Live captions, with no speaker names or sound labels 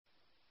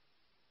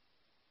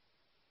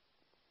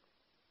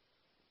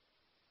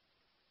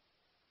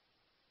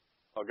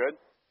All good?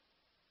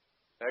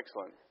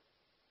 Excellent.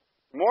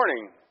 Good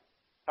morning.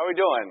 How are we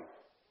doing?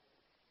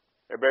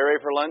 Everybody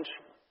ready for lunch?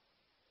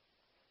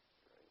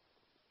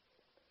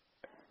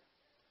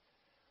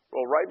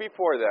 Well, right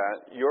before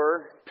that,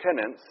 your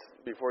penance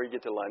before you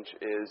get to lunch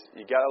is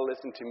you got to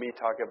listen to me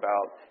talk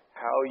about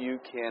how you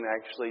can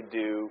actually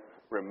do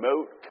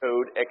remote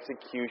code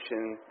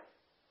execution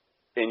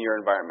in your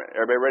environment.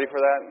 Everybody ready for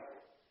that?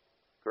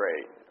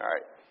 Great. All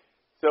right.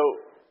 So,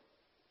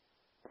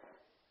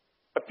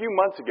 a few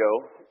months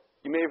ago,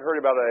 you may have heard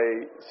about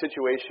a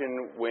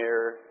situation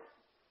where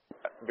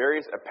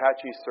various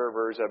Apache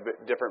servers of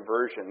different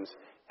versions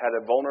had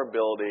a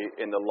vulnerability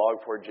in the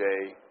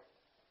log4j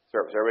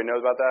service. Everybody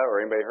knows about that,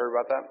 or anybody heard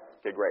about that?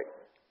 Okay, great.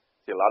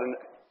 See, a lot of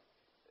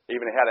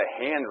even had a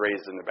hand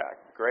raised in the back.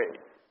 Great.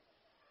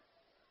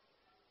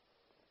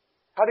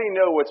 How do you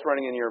know what's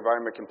running in your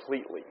environment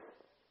completely?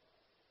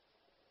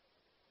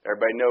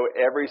 Everybody know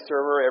every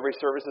server, every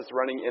service that's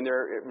running in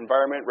their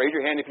environment? Raise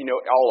your hand if you know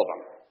all of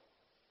them.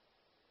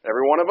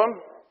 Every one of them?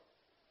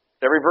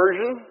 Every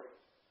version?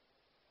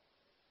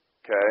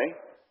 Okay.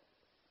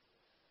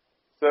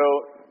 So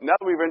now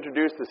that we've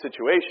introduced the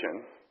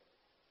situation,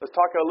 let's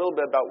talk a little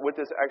bit about what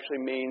this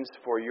actually means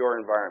for your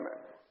environment.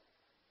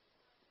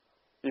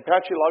 The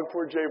Apache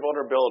log4j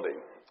vulnerability.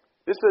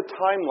 This is a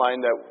timeline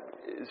that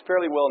is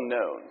fairly well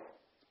known.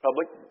 It's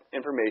public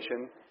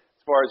information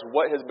as far as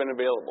what has been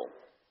available.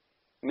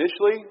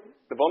 Initially,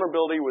 the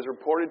vulnerability was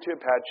reported to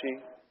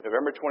Apache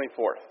November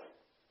 24th,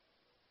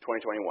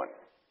 2021.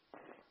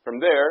 From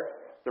there,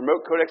 the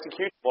remote code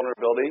execution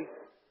vulnerability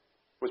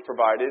was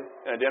provided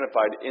and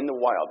identified in the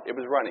wild. It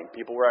was running.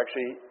 People were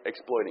actually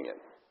exploiting it.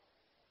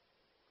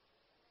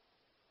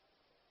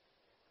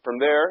 From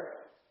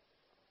there,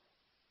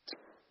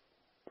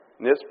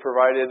 NIST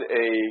provided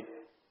a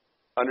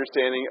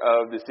understanding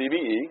of the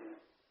CVE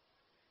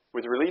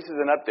with releases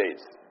and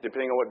updates,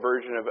 depending on what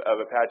version of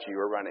Apache you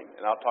were running.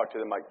 And I'll talk to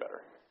the mic better.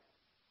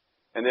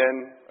 And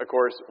then, of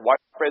course,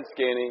 widespread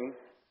scanning,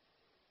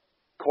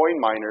 coin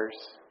miners,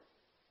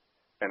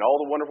 and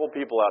all the wonderful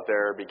people out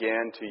there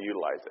began to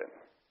utilize it.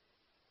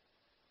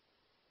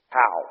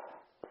 How?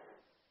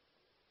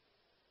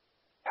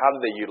 How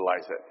did they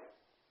utilize it?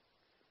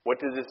 What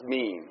does this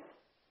mean?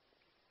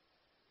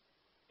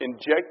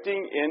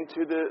 Injecting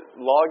into the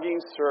logging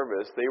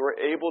service, they were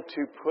able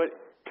to put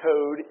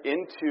code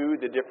into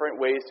the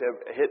different ways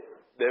to hit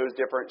those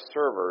different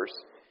servers.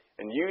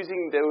 And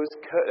using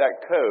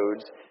that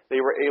codes,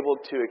 they were able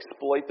to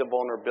exploit the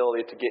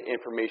vulnerability to get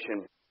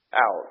information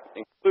out,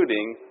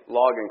 including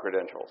login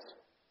credentials.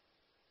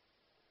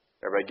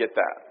 Everybody get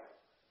that?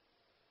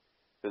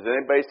 Does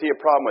anybody see a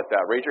problem with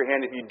that? Raise your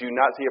hand if you do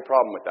not see a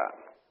problem with that.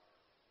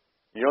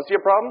 You don't see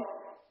a problem?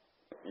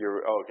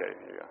 Okay,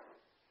 here you go.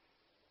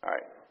 All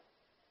right.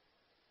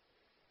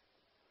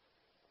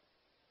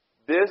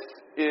 This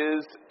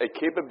is a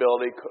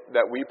capability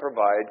that we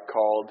provide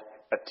called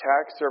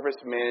attack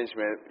surface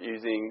management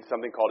using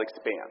something called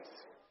Xpanse.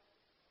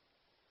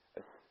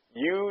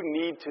 You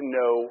need to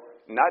know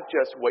not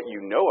just what you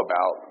know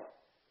about,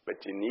 but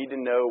you need to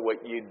know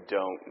what you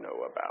don't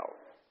know about.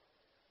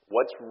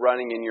 What's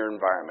running in your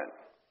environment?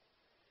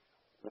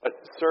 What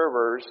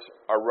servers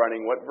are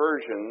running what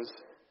versions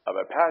of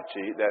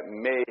Apache that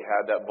may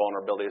have that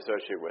vulnerability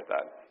associated with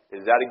that?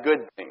 Is that a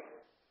good thing?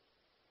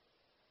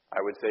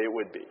 I would say it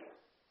would be.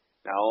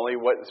 Not only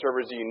what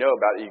servers do you know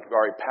about that you've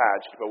already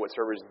patched, but what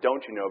servers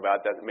don't you know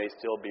about that may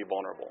still be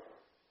vulnerable.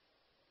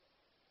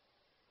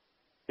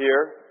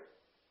 Here,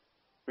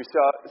 we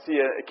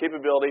see a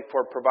capability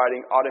for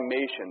providing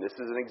automation. This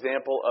is an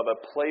example of a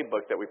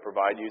playbook that we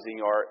provide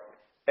using our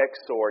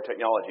XSOAR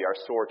technology, our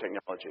SOAR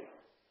technology.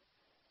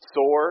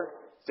 SOAR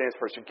stands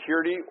for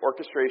Security,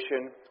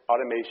 Orchestration,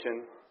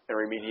 Automation, and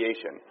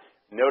Remediation.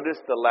 Notice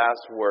the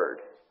last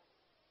word.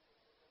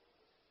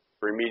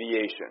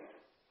 Remediation.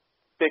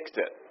 Fix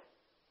it.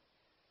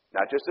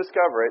 Not just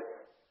discover it.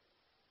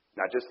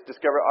 Not just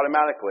discover it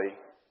automatically.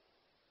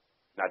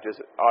 Not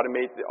just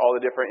automate all the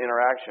different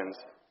interactions,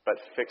 but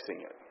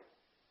fixing it.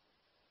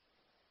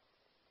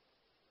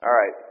 All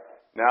right.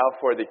 Now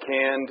for the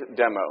canned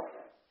demo.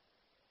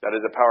 That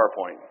is a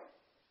PowerPoint.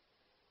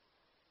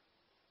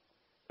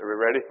 Are we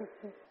ready?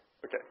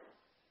 Okay.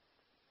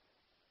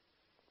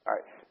 All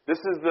right. This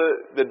is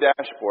the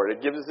dashboard.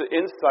 It gives us an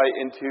insight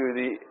into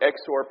the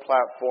XSOAR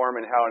platform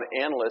and how an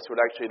analyst would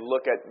actually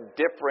look at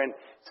different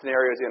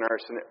scenarios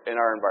in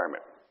our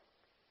environment.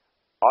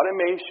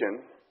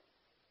 Automation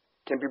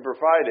can be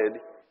provided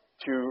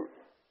to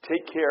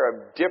take care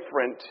of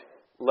different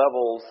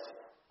levels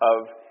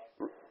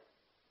of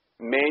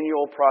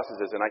manual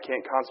processes. And I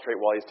can't concentrate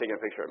while he's taking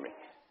a picture of me.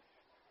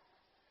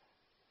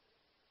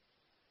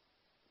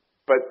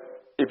 But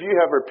if you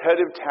have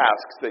repetitive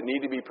tasks that need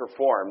to be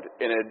performed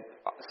in a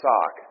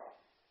SOC,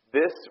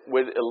 this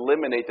would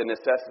eliminate the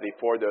necessity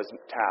for those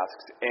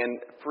tasks and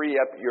free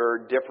up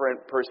your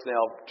different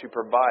personnel to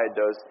provide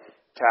those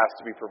tasks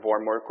to be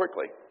performed more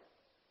quickly.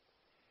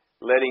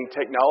 Letting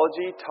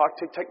technology talk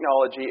to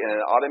technology in an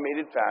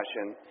automated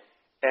fashion,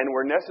 and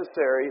where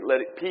necessary,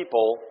 let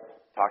people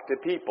talk to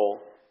people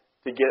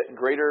to get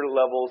greater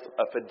levels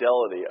of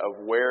fidelity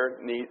of where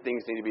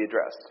things need to be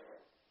addressed.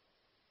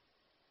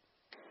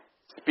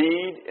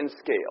 Speed and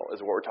scale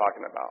is what we're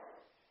talking about.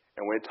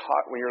 And when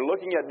you're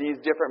looking at these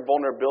different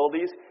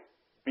vulnerabilities,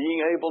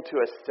 being able to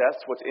assess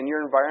what's in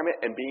your environment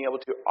and being able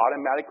to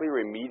automatically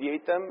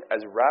remediate them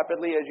as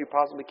rapidly as you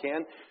possibly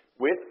can,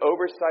 with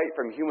oversight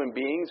from human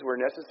beings where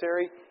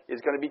necessary, is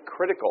going to be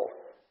critical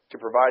to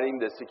providing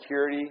the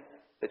security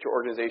that your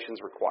organizations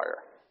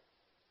require.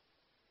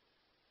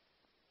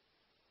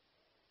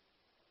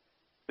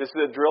 This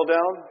is a drill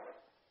down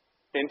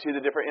into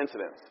the different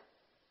incidents.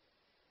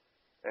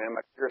 And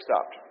my finger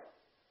stopped.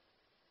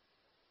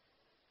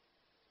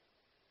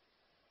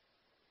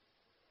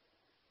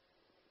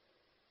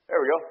 There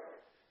we go.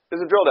 This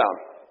is a drill down.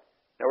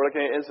 Now we're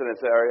looking at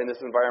incidents that are in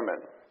this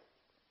environment.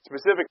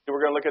 Specifically,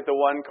 we're going to look at the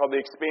one called the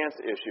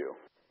Xpanse issue.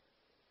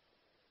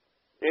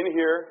 In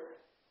here,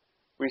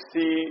 we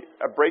see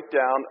a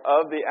breakdown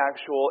of the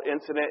actual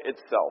incident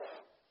itself.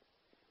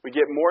 We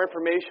get more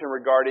information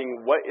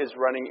regarding what is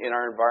running in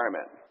our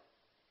environment.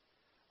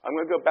 I'm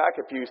going to go back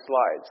a few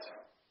slides.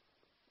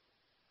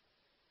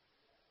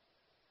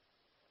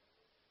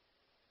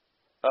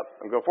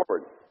 I'm going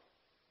forward.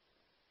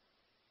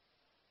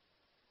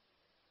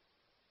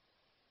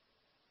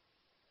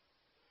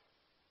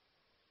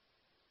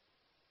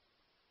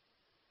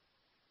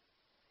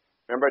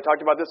 Remember I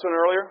talked about this one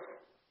earlier?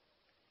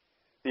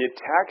 The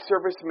attack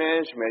surface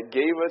management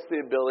gave us the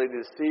ability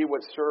to see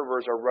what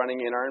servers are running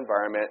in our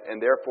environment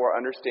and therefore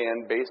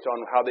understand, based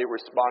on how they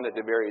responded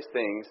to various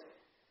things,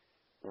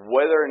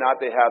 whether or not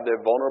they have the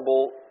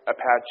vulnerable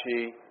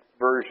Apache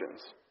versions.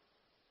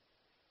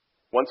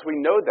 Once we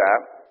know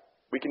that,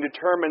 we can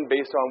determine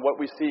based on what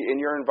we see in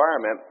your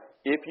environment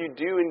if you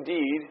do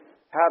indeed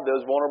have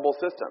those vulnerable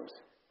systems.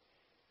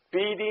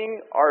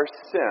 Feeding our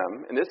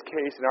SIEM, in this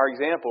case, in our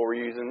example,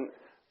 we're using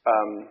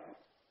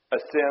a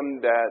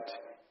SIEM that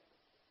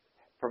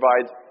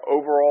provides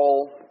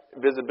overall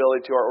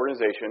visibility to our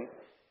organization.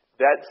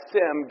 That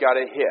SIEM got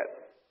a hit.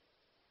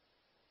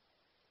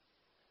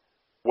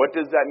 What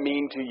does that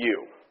mean to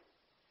you?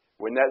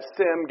 When that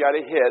SIEM got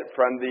a hit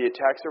from the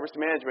attack surface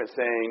management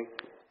saying,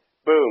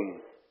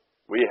 boom,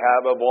 we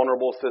have a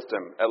vulnerable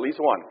system, at least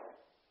one.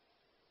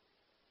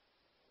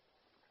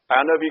 I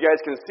don't know if you guys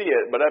can see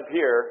it, but up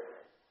here,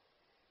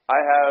 I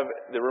have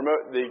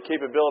the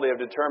capability of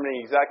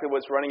determining exactly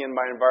what's running in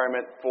my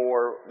environment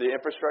for the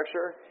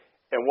infrastructure.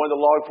 And one of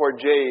the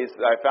log4j's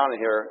that I found in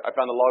here, I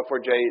found the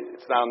log4j,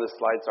 it's not on this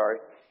slide, sorry.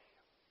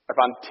 I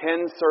found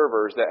 10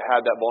 servers that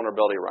had that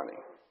vulnerability running.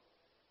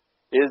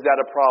 Is that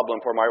a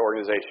problem for my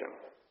organization?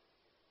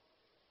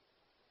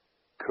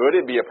 Could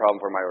it be a problem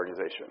for my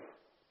organization?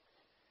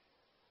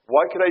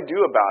 What could I do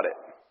about it?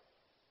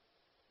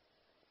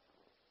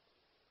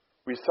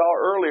 We saw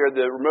earlier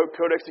the remote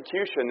code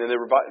execution and the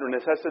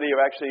necessity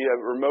of actually a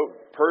remote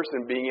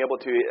person being able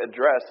to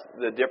address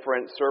the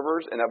different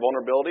servers and that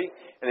vulnerability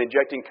and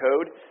injecting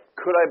code.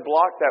 Could I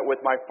block that with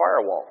my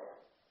firewall?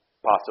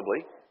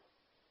 Possibly,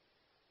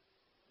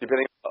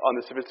 depending on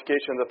the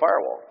sophistication of the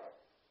firewall.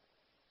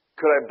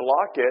 Could I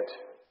block it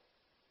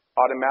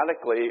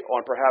automatically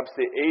on perhaps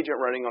the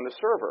agent running on the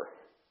server?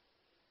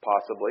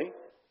 Possibly.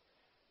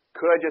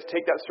 Could I just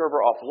take that server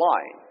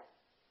offline?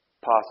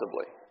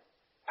 Possibly.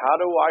 How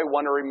do I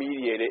want to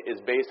remediate it is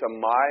based on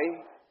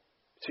my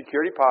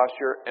security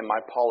posture and my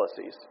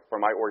policies for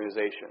my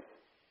organization.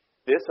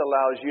 This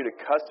allows you to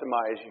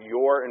customize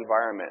your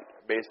environment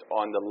based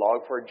on the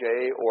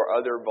log4j or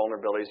other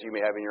vulnerabilities you may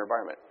have in your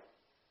environment.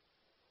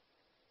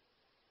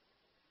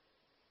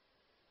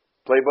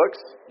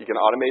 Playbooks, you can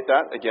automate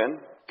that. Again,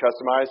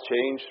 customize,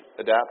 change,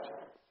 adapt.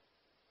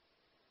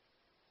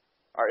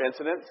 Our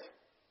incidents.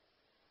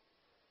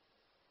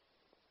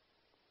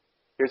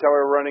 Here's how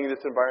we're running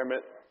this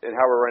environment and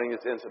how we're running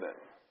this incident.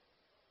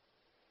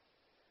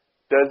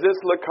 Does this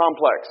look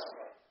complex?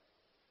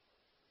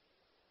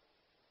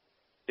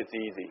 It's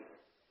easy.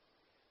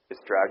 It's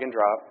drag and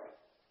drop.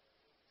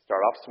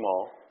 Start off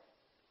small.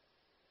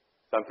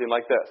 Something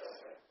like this.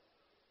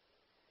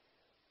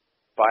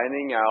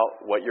 Finding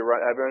out what you're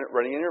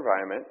running in your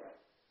environment,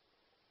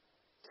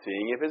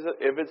 seeing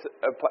if it's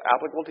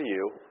applicable to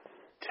you,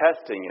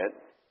 testing it,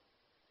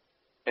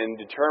 and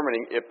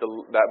determining if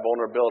that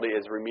vulnerability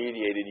is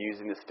remediated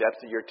using the steps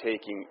that you're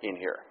taking in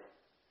here.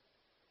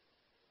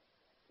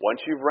 Once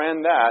you've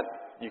ran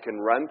that, you can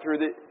run through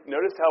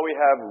notice how we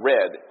have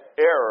red,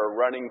 error,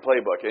 running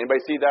playbook. Anybody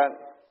see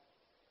that?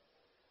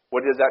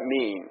 What does that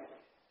mean?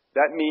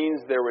 That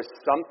means there was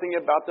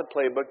something about the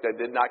playbook that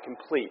did not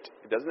complete.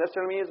 It doesn't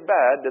necessarily mean it's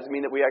bad. It doesn't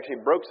mean that we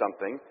actually broke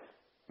something.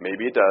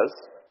 Maybe it does.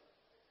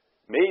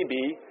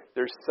 Maybe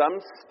there's some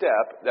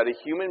step that a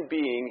human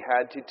being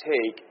had to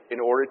take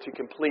in order to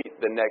complete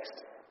the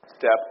next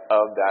step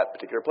of that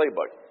particular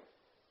playbook.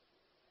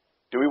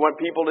 Do we want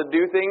people to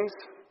do things?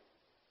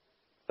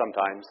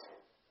 Sometimes.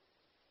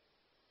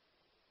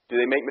 Do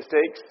they make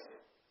mistakes?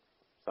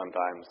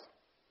 Sometimes.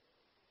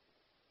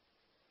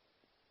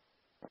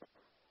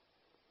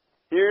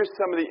 Here's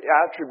some of the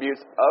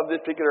attributes of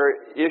this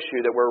particular issue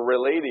that we're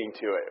relating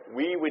to it.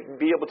 We would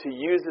be able to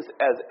use this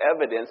as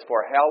evidence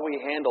for how we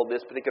handle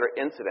this particular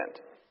incident.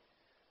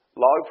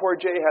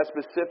 Log4j has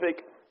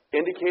specific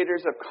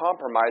indicators of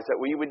compromise that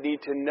we would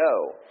need to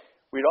know.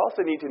 We'd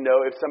also need to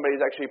know if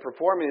somebody's actually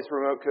performing this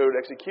remote code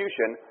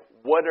execution,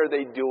 what are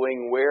they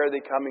doing, where are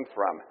they coming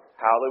from?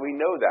 How do we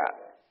know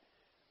that?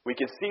 We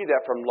can see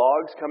that from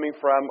logs coming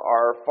from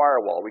our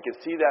firewall. We can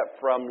see that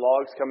from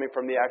logs coming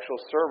from the actual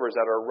servers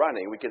that are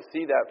running. We can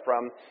see that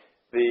from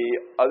the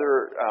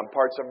other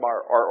parts of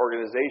our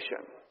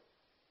organization.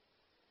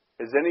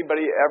 Has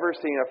anybody ever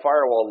seen a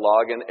firewall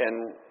log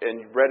and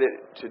read it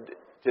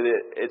to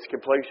its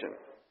completion?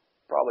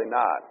 Probably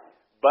not.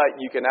 But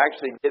you can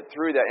actually get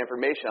through that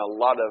information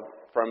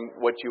from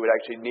what you would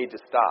actually need to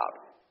stop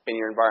in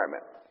your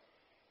environment.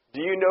 Do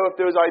you know if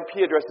those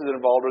IP addresses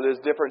involved or those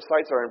different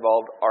sites are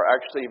involved are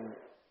actually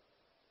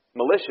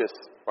malicious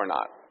or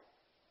not?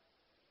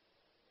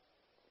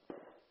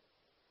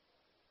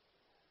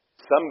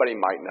 Somebody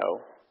might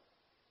know.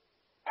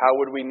 How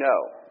would we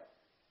know?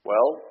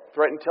 Well,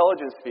 threat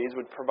intelligence feeds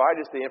would provide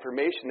us the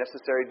information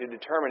necessary to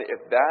determine if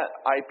that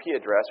IP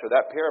address or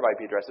that pair of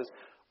IP addresses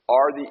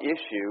are the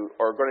issue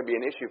or going to be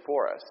an issue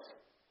for us.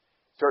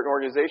 Certain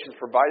organizations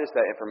provide us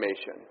that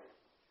information.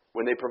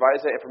 When they provide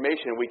us that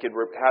information, we could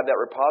have that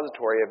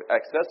repository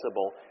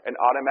accessible and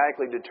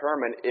automatically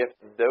determine if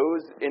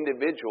those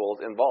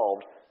individuals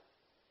involved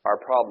are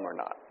a problem or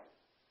not.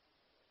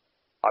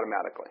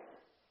 Automatically.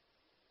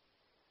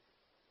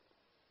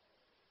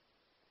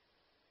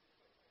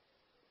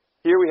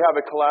 Here we have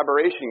a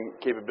collaboration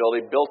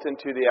capability built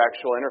into the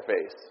actual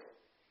interface.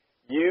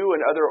 You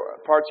and other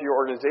parts of your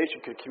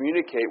organization could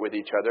communicate with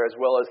each other, as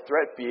well as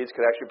threat feeds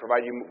could actually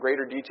provide you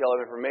greater detail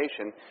of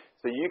information,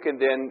 so you can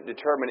then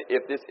determine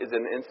if this is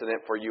an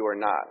incident for you or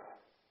not.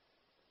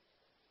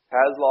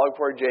 Has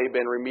log4j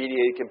been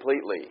remediated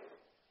completely?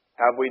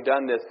 Have we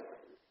done this?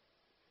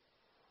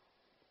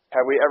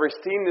 Have we ever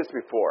seen this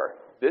before?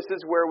 This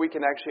is where we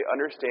can actually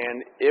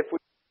understand if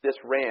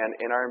this ran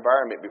in our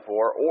environment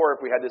before, or if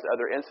we had this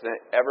other incident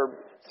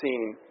ever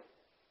seen,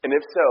 and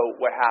if so,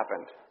 what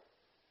happened?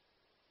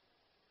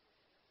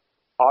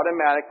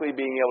 Automatically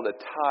being able to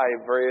tie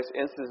various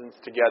instances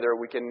together,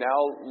 we can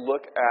now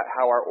look at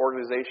how our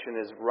organization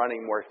is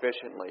running more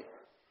efficiently.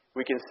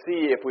 We can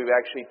see if we've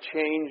actually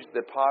changed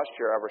the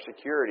posture of our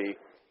security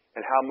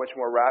and how much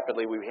more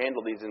rapidly we've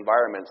handled these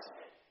environments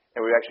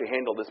and we've actually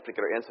handled this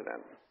particular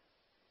incident.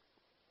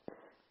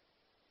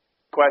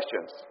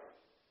 Questions?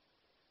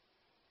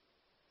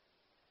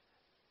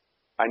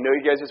 I know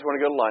you guys just want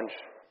to go to lunch.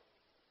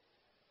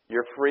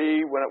 You're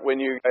free when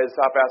you guys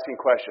stop asking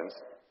questions.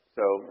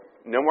 So,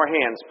 no more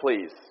hands,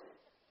 please.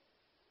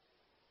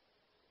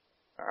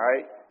 All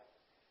right?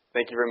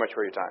 Thank you very much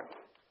for your time.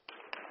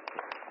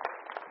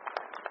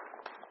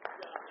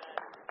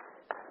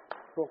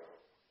 Cool.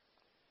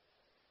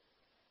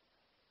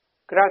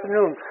 Good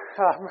afternoon.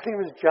 My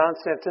name is John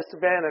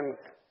Santisteban, and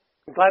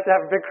I'm glad to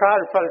have a big crowd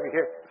in front of you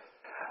here.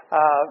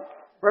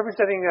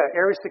 Representing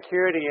Area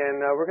Security, and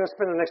we're going to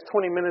spend the next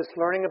 20 minutes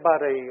learning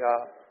about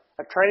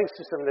a training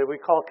system that we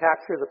call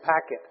Capture the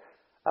Packet.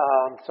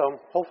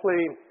 So hopefully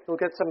you'll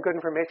get some good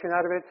information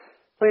out of it.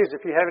 Please,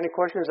 if you have any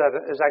questions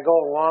as I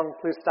go along,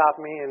 please stop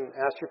me and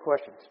ask your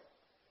questions.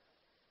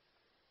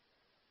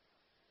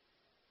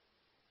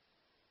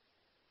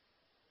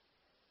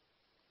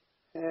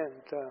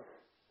 And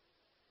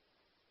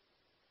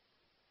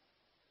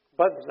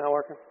button's not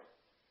working.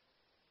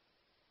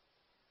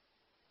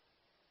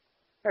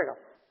 There you go.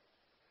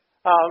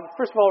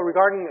 First of all,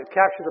 regarding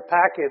Capture the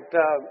Packet,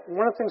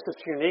 one of the things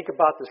that's unique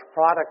about this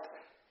product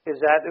is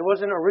that it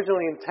wasn't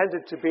originally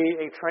intended to be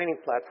a training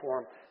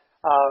platform.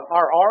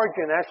 Our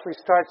origin actually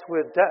starts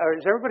with,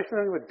 is everybody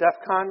familiar with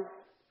DEF CON,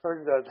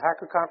 or the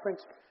hacker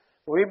conference?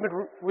 We've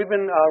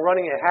been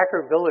running a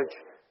hacker village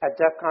at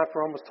DEF CON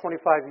for almost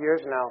 25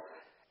 years now.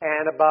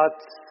 And about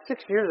 6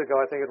 years ago,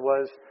 I think it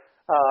was,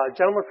 a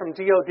gentleman from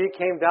DOD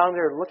came down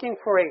there looking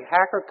for a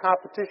hacker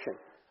competition,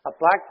 a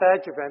black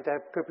badge event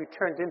that could be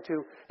turned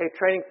into a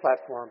training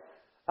platform.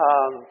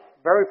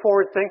 Very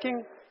forward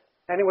thinking.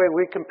 Anyway,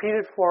 we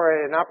competed for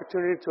an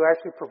opportunity to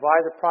actually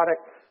provide the product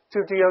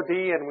to DOD,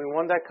 and we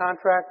won that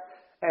contract.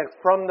 And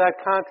from that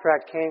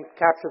contract came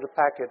Capture the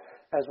Packet,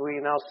 as we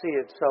now see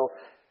it. So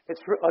it's,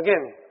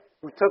 again,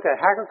 we took a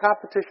hacker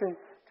competition,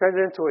 turned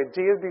it into a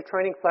DOD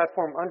training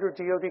platform under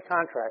DOD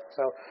contract.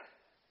 So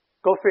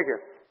go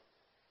figure.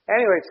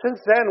 Anyway,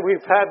 since then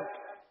we've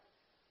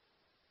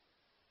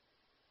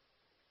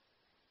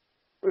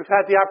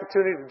had the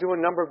opportunity to do a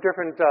number of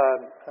different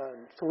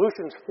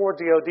solutions for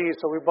DOD.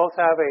 So we both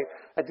have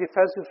a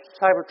defensive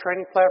cyber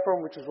training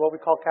platform, which is what we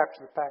call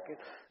Capture the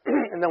Packet.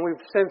 And then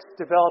we've since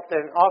developed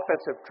an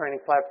offensive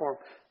training platform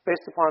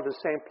based upon the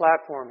same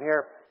platform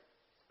here.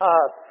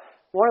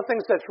 One of the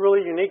things that's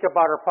really unique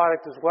about our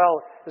product as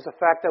well is the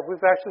fact that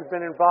we've actually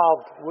been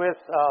involved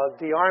with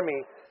the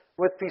Army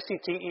with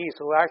PCTE.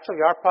 So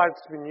actually our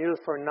product's been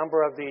used for a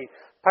number of the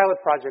pilot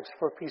projects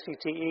for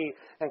PCTE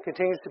and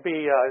continues to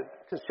be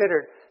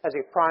considered as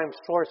a prime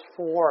source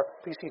for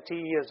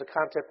PCTE as a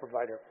content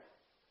provider.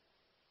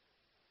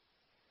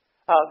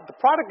 The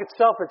product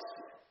itself,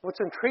 what's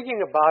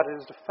intriguing about it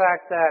is the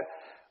fact that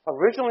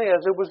originally as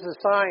it was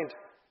designed,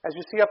 as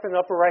you see up in the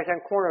upper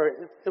right-hand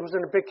corner, it was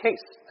in a big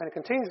case, and it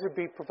continues to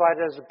be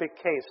provided as a big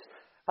case.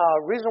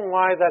 Reason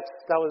why that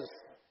was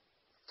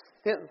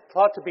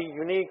thought to be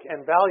unique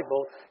and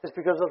valuable is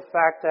because of the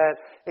fact that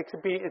it's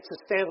a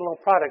standalone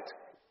product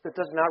that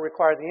does not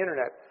require the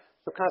internet.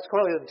 So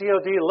consequently, the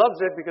DoD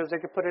loves it because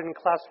they can put it in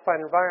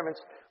classified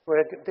environments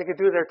where they can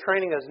do their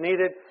training as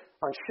needed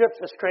on ships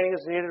as training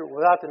is needed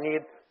without the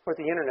need for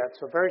the internet.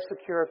 So very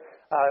secure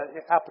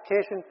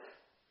application.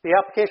 The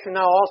application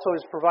now also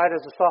is provided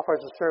as a software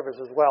as a service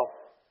as well.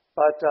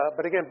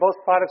 But again, both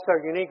products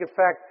are unique. In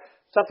fact,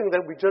 something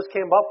that we just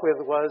came up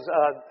with was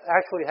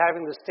actually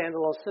having the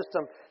standalone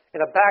system in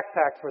a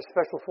backpack for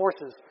special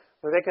forces,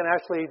 where they can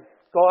actually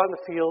go out in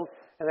the field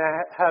and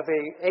have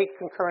 8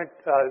 concurrent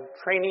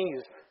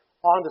trainees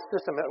on the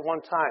system at one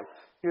time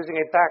using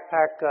a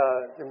backpack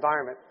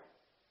environment.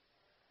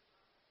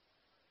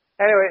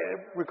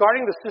 Anyway,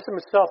 regarding the system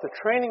itself, the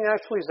training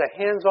actually is a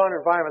hands-on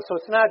environment, so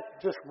it's not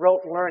just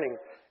rote learning.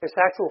 It's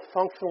actual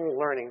functional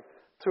learning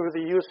through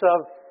the use of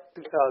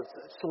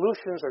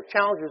solutions or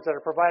challenges that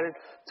are provided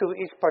to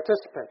each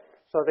participant.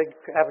 So they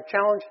have a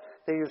challenge,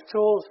 they use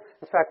tools,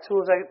 in fact,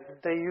 tools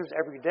they use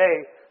every day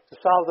to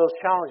solve those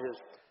challenges.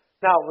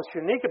 Now, what's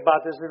unique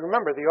about this is,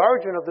 remember, the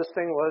origin of this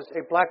thing was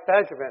a black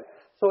badge event.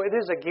 So it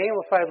is a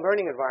gamified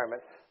learning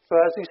environment. So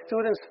as these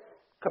students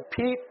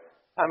compete,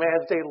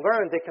 as they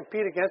learn, they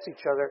compete against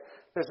each other.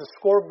 There's a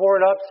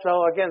scoreboard up, so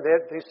again,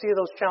 they see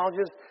those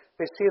challenges,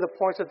 they see the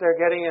points that they're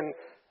getting, and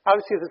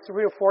obviously it's a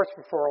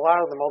reinforcement for a lot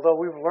of them, although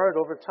we've learned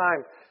over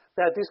time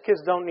that these kids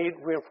don't need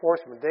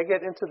reinforcement. They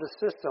get into the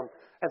system,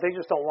 and they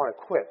just don't want to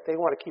quit. They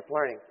want to keep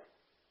learning.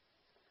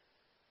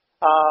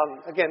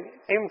 Again,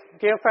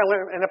 gamified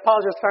learning, and I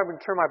apologize if I'm going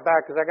to turn my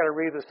back because I got to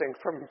read this thing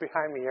from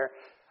behind me here.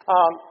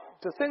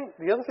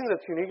 The other thing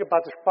that's unique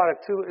about this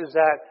product too is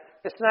that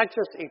it's not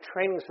just a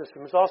training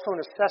system, it's also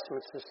an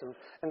assessment system.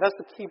 And that's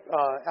the key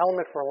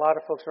element for a lot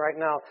of folks right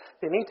now.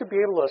 They need to be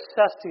able to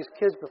assess these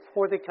kids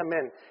before they come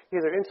in,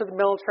 either into the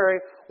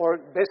military or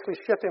basically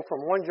shifting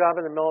from one job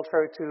in the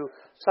military to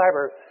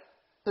cyber.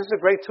 This is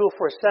a great tool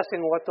for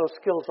assessing what those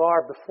skills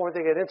are before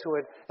they get into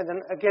it, and then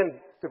again,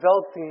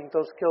 developing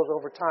those skills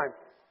over time.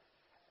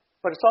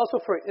 But it's also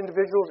for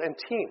individuals and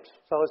teams.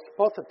 So it's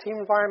both a team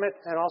environment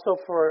and also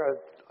for,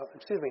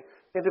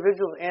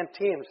 individuals and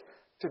teams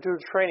to do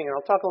the training. And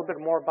I'll talk a little bit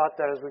more about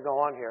that as we go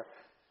on here.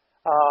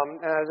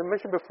 And as I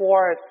mentioned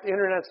before, the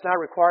internet's not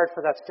required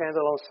for that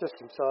standalone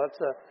system. So that's,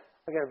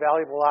 again, a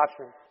valuable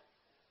option.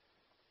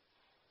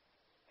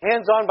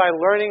 Hands-on by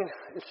learning,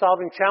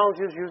 solving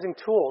challenges using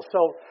tools.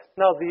 So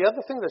now the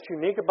other thing that's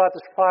unique about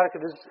this product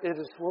it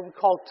is what we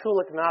call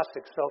tool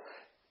agnostic. So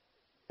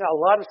now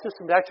a lot of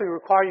systems actually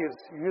require you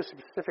to use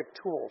specific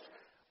tools.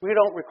 We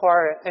don't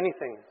require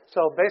anything.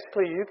 So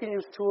basically you can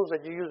use tools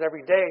that you use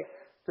every day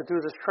to do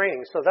this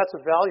training. So that's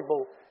a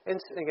valuable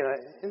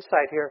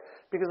insight here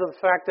because of the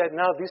fact that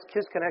now these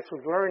kids can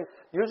actually learn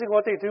using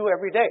what they do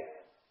every day.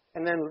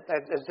 And then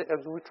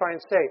as we try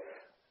and say,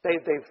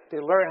 they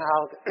learn how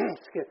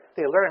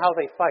they learn how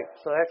they fight.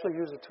 So they actually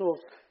use the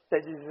tools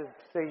that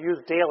they use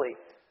daily.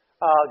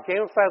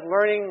 Gamified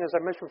learning, as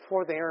I mentioned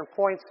before, they earn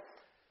points.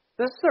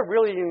 This is a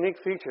really unique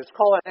feature. It's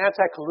called an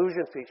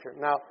anti-collusion feature.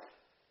 Now,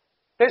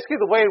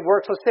 basically the way it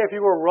works, let's say if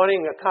you were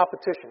running a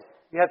competition,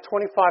 you had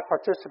 25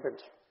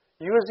 participants.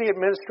 You as the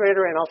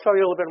administrator, and I'll show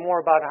you a little bit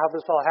more about how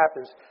this all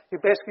happens,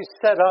 you basically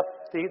set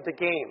up the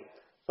game.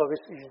 So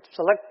you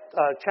select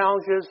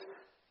challenges,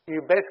 you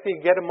basically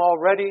get them all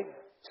ready,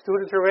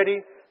 students are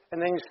ready, and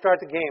then you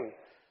start the game.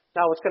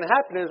 Now what's going to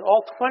happen is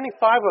all 25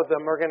 of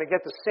them are going to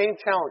get the same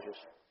challenges.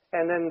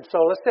 And then,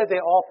 so let's say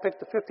they all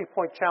pick the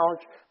 50-point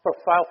challenge for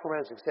file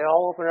forensics. They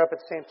all open it up at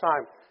the same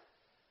time.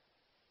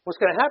 What's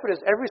going to happen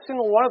is every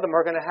single one of them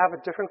are going to have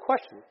a different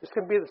question. It's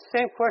going to be the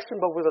same question,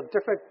 but with a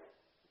different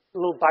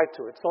little bite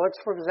to it. So let's,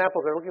 for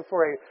example, they're looking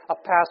for a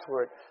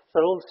password.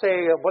 So it'll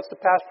say, what's the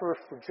password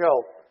for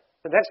Joe?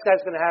 The next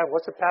guy's going to have,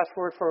 what's the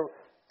password for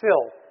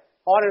Phil?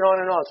 On and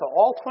on and on. So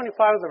all 25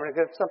 of them are going to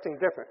get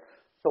something different.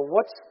 So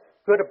what's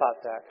good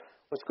about that?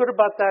 What's good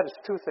about that is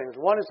two things.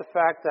 One is the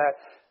fact that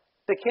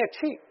they can't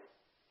cheat,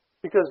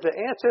 because the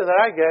answer that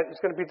I get is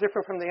going to be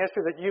different from the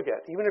answer that you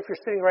get, even if you're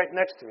sitting right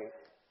next to me.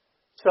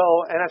 So,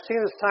 and I've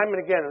seen this time and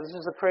again, and this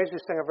is the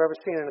craziest thing I've ever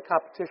seen in a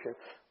competition,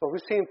 but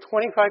we've seen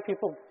 25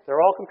 people, they're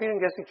all competing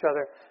against each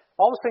other.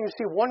 All of a sudden you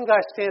see one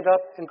guy stand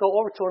up and go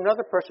over to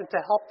another person to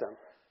help them.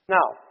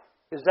 Now,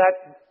 is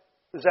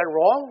that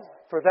wrong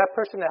for that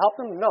person to help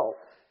them? No.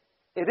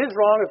 It is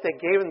wrong if they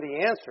gave him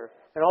the answer,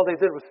 and all they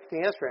did was put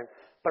the answer in.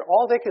 But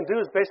all they can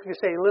do is basically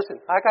say, listen,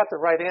 I got the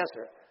right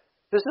answer.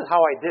 This is how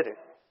I did it.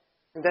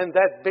 And then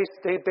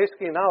they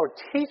basically now are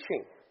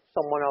teaching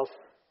someone else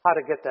how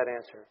to get that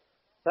answer.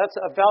 That's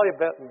a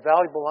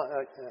valuable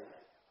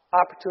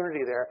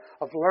opportunity there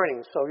of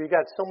learning. So you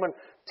got someone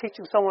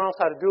teaching someone else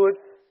how to do it,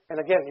 and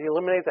again, you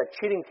eliminate that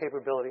cheating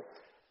capability.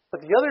 But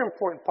the other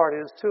important part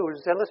is, too,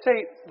 is that let's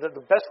say that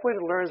the best way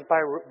to learn is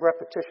by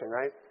repetition,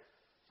 right?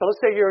 So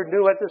let's say you're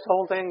new at this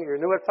whole thing, you're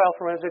new at file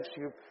forensics,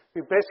 you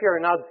basically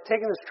are now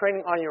taking this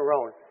training on your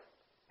own.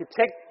 You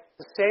take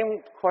the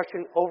same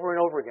question over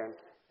and over again.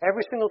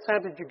 Every single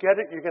time that you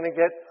get it, you're going to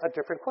get a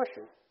different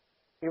question.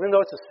 Even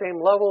though it's the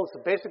same level, it's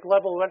the basic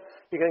level,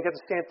 you're going to get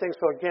the same thing.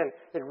 So again,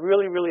 it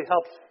really, really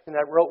helps in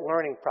that rote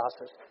learning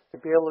process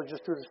to be able to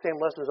just do the same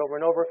lessons over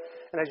and over.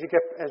 And as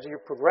you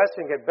progress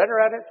and get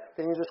better at it,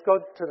 then you just go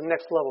to the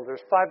next level.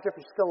 There's 5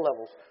 different skill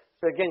levels.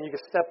 So again, you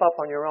can step up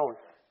on your own,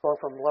 going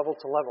from level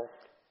to level.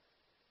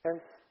 Okay?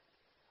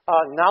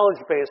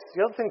 Knowledge base.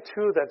 The other thing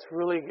too that's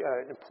really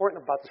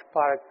important about this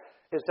product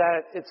is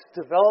that it's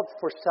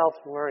developed for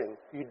self-learning.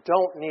 You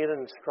don't need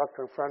an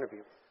instructor in front of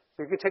you.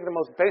 So you can take the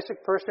most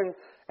basic person,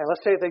 and let's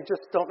say they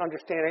just don't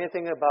understand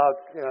anything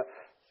about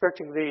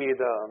searching the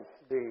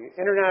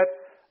internet,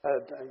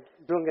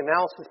 doing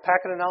analysis,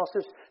 packet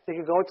analysis. They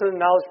can go into the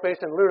knowledge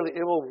base, and literally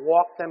it will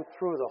walk them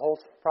through the whole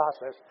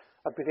process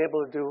of being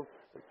able to do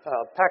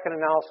packet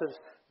analysis,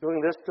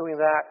 doing this,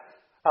 doing that.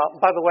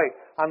 By the way,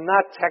 I'm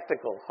not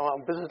technical.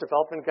 I'm a business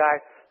development guy,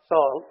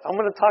 so I'm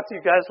going to talk to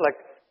you guys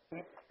like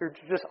you're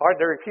just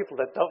ordinary people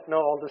that don't know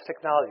all this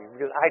technology,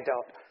 because I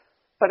don't.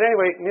 But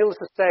anyway, needless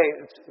to say,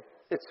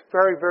 it's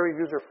very, very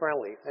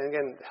user-friendly. And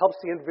again, it helps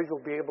the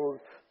individual be able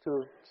to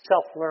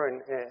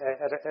self-learn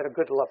at a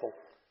good level.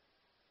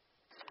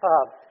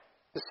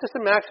 The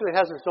system actually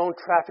has its own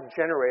traffic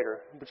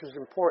generator, which is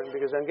important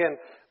because, again,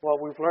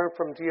 what we've learned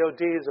from DoD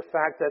is the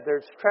fact that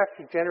there's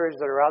traffic generators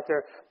that are out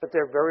there, but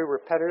they're very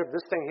repetitive.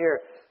 This thing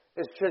here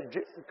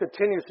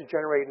continues to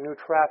generate new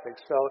traffic,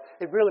 so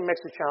it really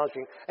makes it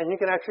challenging. And you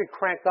can actually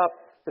crank up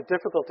the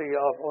difficulty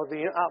or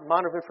the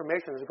amount of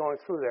information that's going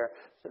through there,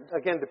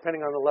 again,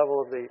 depending on the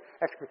level of the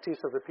expertise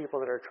of the people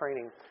that are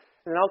training.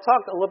 And I'll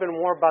talk a little bit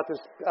more about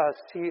this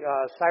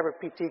Cyber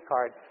PT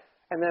card.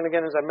 And then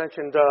again, as I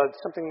mentioned,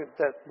 something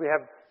that we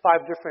have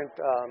 5 different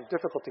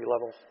difficulty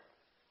levels.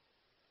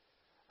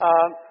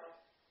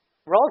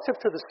 Relative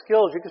to the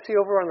skills, you can see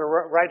over on the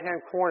right-hand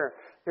corner,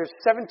 there's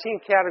 17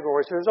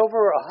 categories. There's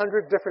over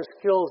 100 different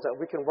skills that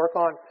we can work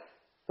on.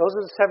 Those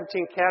are the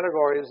 17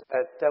 categories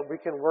that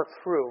we can work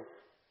through.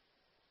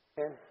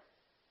 Okay?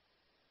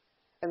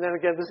 And then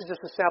again, this is just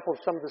a sample of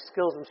some of the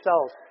skills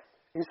themselves.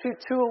 You see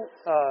 2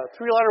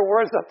 3-letter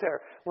words up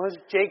there. One is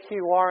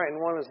JQR and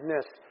one is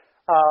NIST.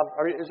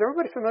 Is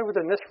everybody familiar with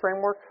the NIST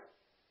framework?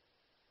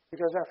 You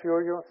guys are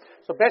familiar?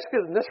 So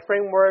basically, the NIST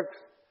framework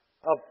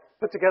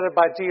put together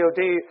by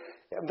DoD,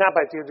 not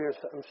by DoD,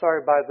 I'm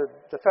sorry, by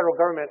the federal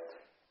government,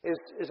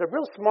 is a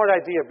real smart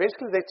idea.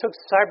 Basically, they took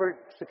cyber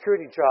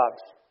security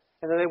jobs,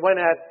 and then they went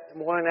at it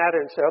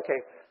and said,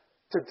 okay,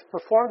 to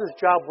perform this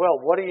job well,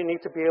 what do you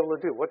need to be able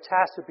to do? What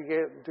tasks do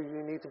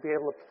you need to be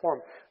able to perform?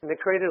 And they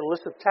created a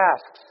list of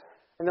tasks.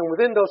 And then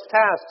within those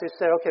tasks, they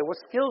said, okay, what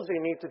skills do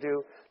you need to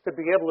do to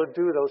be able to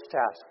do those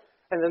tasks?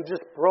 And then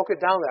just broke it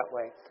down that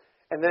way.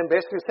 And then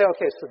basically say,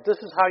 okay, so this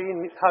is how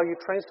you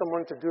train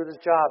someone to do this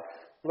job.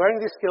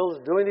 Learning these skills,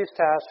 doing these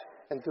tasks,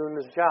 and doing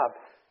this job.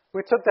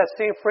 We took that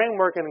same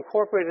framework and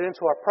incorporated it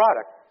into our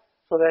product.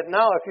 So that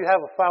now if you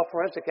have a file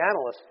forensic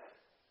analyst,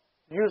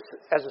 used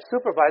as a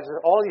supervisor,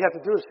 all you have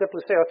to do is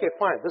simply say, okay,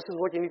 fine, this is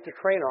what you need to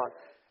train on.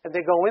 And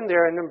they go in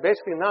there, and then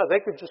basically now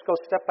they could just go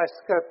step by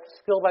step,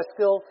 skill by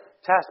skill,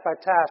 task by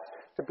task,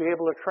 to be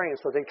able to train.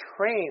 So they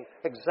train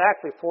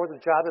exactly for the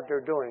job that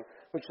they're doing,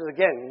 which is,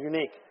 again,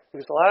 unique.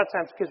 Because a lot of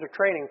times kids are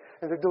training,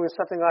 and they're doing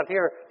something out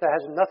here that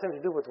has nothing to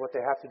do with what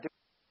they have to do.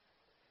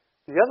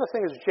 The other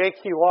thing is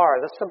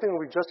JQR. That's something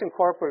we just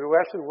incorporated.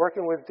 We're actually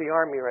working with the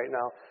Army right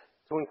now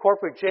to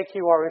incorporate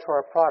JQR into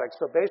our product.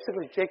 So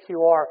basically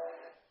JQR,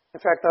 in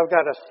fact, I've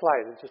got a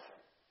slide.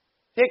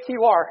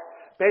 JQR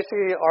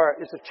basically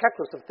is a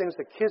checklist of things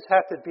that kids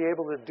have to be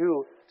able to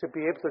do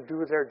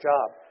their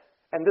job.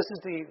 And this is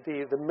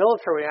the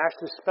military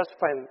actually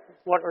specifying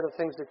what are the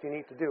things that you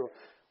need to do.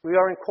 We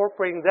are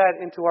incorporating that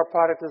into our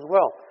product as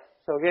well.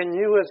 So again,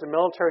 you as a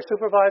military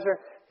supervisor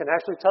can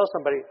actually tell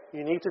somebody,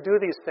 you need to do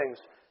these things.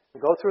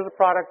 Go through the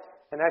product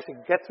and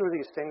actually get through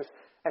these things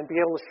and be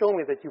able to show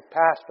me that you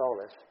passed all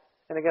this.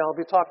 And again, I'll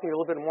be talking to you a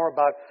little bit more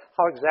about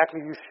how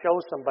exactly you show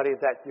somebody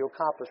that you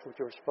accomplished what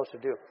you were supposed to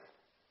do.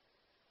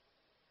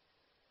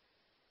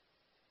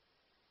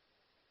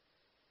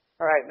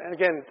 All right, and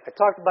again, I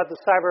talked about the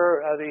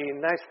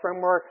NICE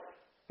framework.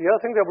 The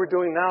other thing that we're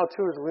doing now,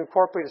 too, is we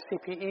incorporate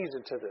CPEs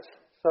into this.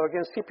 So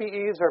again,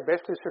 CPEs are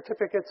basically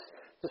certificates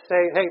to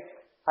say, hey,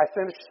 I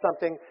finished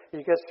something,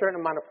 you get a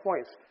certain amount of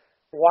points.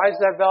 Why is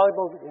that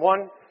valuable?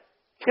 One,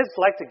 kids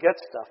like to get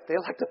stuff. They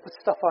like to put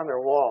stuff on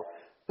their wall.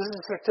 This is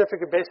a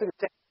certificate basically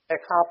saying they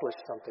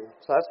accomplished something.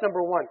 So that's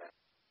number one.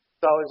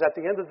 So is at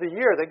the end of the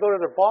year, they go to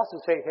their boss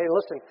and say, hey,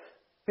 listen,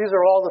 these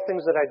are all the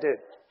things that I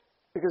did.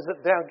 Because,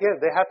 again,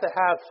 they have to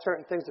have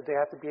certain things that they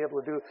have to be able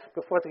to do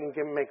before they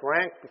can make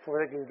rank, before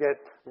they can get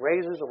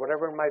raises or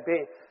whatever it might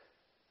be.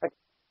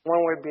 One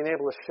way of being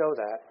able to show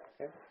that.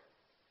 Okay?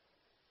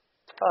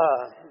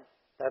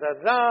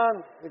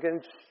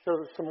 Again,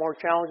 shows some more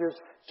challenges.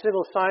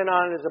 Single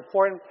sign-on is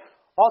important.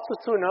 Also,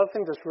 too, another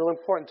thing that's really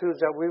important, too, is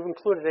that we've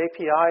included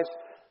APIs,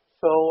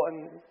 so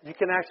you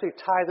can actually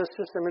tie this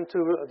system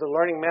into the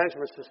learning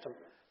management system.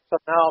 So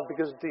now,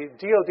 because the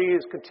DoD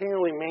is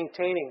continually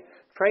maintaining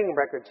training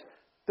records,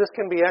 this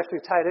can be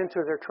actually tied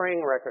into their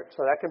training record,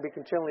 so that can be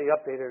continually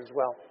updated as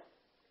well.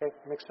 Okay,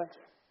 makes sense?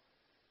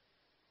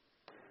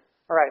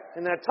 All right,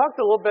 and then I talked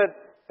a little bit,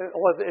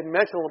 well, it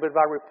mentioned a little bit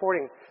about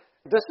reporting.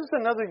 This is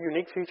another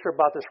unique feature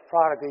about this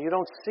product that you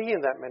don't see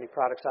in that many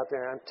products out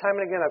there. And time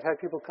and again, I've had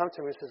people come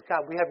to me and say,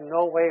 God, we have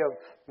no way of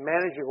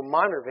managing or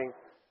monitoring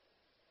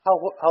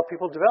how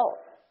people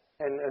develop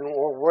and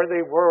or where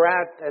they were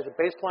at as a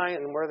baseline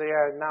and where they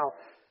are now.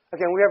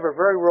 Again, we have a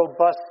very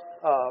robust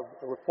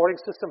reporting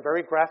system,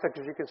 very graphic,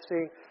 as you can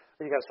see.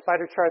 You got a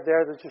spider chart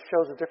there that just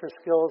shows the different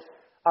skills,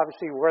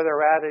 obviously where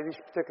they're at each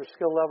particular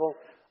skill level.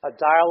 A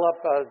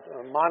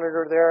dial-up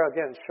monitor there,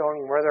 again,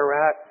 showing where they're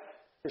at.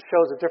 It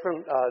shows the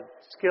different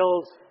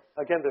skills,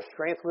 again, the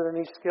strength within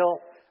each skill.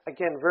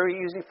 Again, very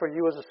easy for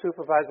you as a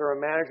supervisor or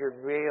manager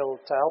to be able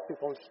to help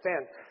people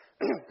understand.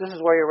 This is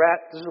where you're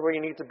at, this is where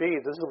you need to be,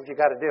 this is what you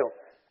got to do.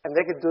 And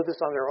they can do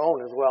this on their own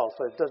as well,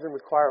 so it doesn't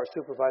require a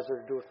supervisor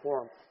to do it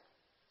for them.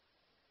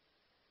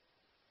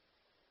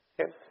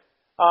 Okay.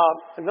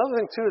 Another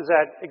thing, too, is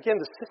that, again,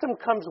 the system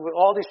comes with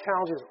all these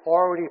challenges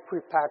already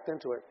pre-packed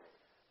into it.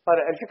 But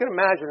as you can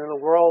imagine, in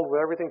a world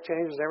where everything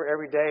changes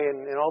every day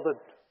and all the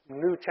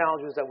new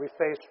challenges that we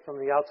face from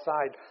the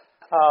outside,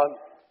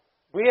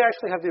 we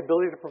actually have the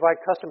ability to provide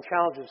custom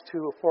challenges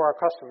for our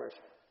customers.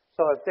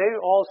 So if they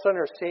all of a sudden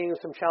are seeing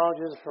some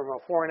challenges from a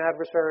foreign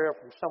adversary or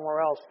from somewhere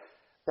else,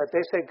 that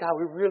they say, God,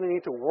 we really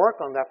need to work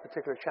on that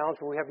particular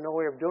challenge and we have no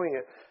way of doing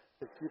it,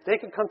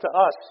 they can come to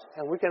us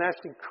and we can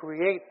actually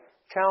create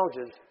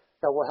challenges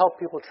that will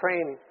help people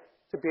train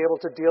to be able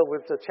to deal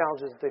with the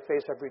challenges that they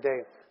face every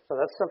day. So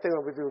that's something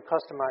that we do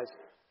customize.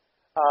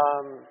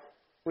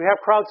 We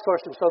have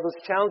crowdsourcing, so those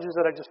challenges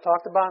that I just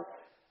talked about,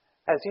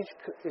 as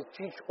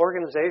each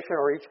organization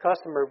or each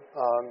customer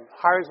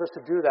hires us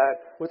to do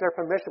that, with their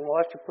permission, we'll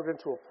actually put it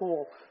into a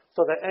pool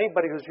so that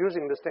anybody who's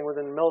using this thing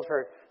within the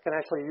military can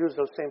actually use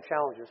those same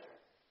challenges.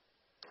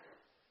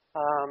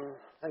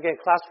 Again,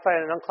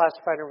 classified and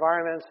unclassified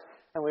environments,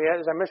 and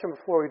as I mentioned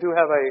before, we do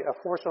have a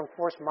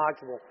force-on-force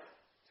module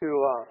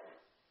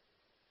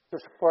to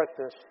support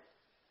this.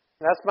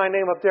 And that's my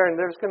name up there, and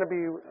there's going to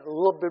be a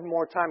little bit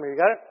more time here. You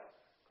got it?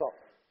 Cool.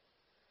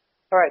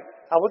 All right.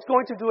 I was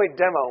going to do a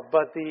demo,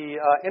 but the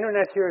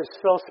internet here is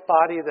so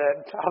spotty that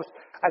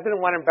I didn't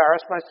want to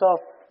embarrass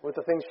myself with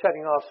the things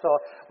shutting off. So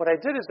what I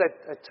did is that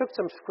I took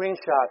some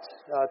screenshots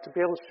to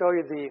be able to show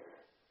you the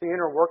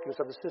inner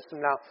workings of the system.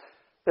 Now,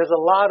 there's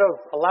a lot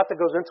that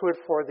goes into it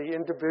for the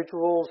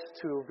individuals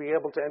to be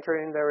able to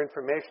enter in their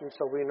information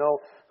so we know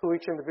who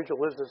each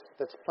individual is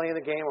that's playing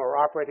the game or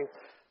operating.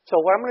 So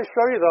what I'm going to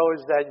show you, though,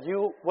 is that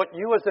what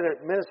you as an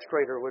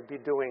administrator would be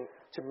doing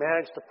to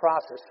manage the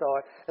process. So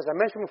as I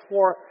mentioned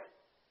before,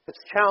 it's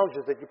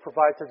challenges that you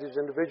provide to these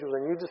individuals,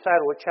 and you decide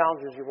what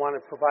challenges you want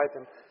to provide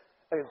them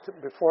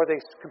before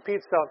they compete.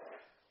 So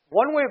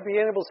one way of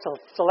being able to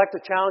select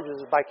the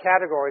challenges is by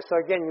category. So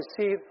again, you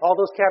see all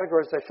those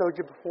categories I showed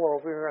you before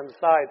over here on the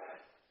side.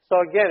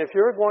 So again, if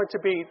you're going to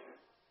be,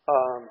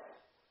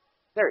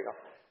 there you go.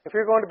 If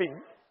you're going to be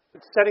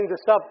setting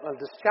this up,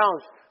 this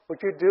challenge, what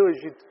you do is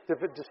you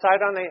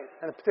decide on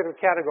a particular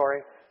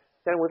category.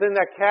 Then within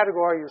that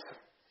category, you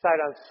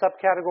decide on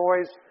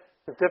subcategories,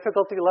 the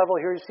difficulty level.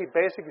 Here you see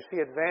basic, you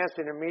see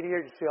advanced,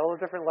 intermediate, you see all the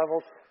different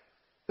levels.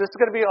 This is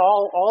going to be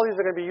all these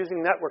are going to be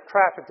using network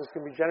traffic that's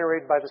going to be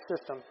generated by the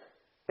system.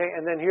 Okay,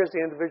 and then here's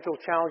the individual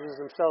challenges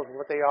themselves and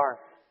what they are.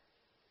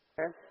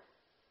 Okay,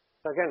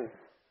 so again,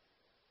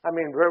 I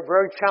mean,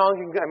 very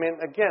challenging. I mean,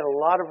 again, a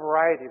lot of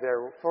variety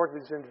there for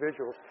these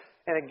individuals.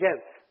 And again,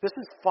 this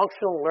is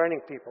functional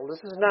learning people. This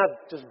is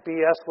not just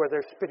BS where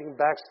they're spitting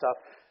back stuff.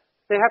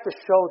 They have to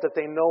show that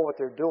they know what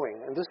they're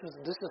doing. And this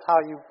is how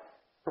you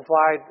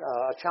provide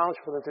a challenge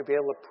for them to be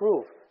able to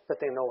prove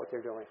that they know what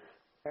they're doing.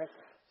 Okay?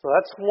 So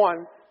that's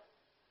one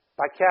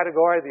by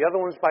category. The other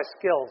one's by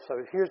skills.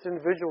 So here's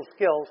individual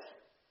skills.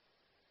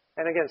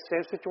 And again,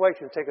 same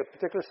situation. Take a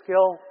particular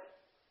skill.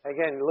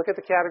 Again, you look at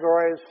the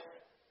categories.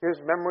 Here's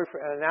memory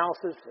for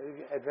analysis,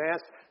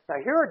 advanced. Now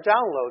here are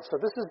downloads, so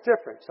this is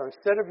different. So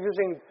instead of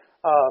using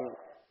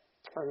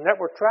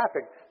network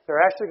traffic, they're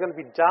actually going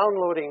to be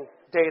downloading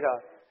data,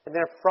 and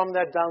then from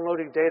that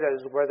downloading data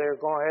is where they're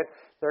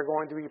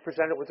going to be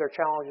presented with their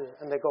challenges,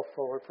 and they go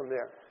forward from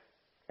there.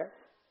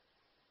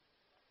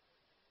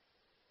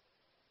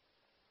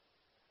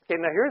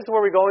 Okay, now here's where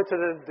we go into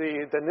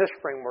the niche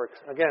frameworks.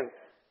 Again,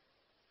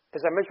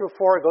 as I mentioned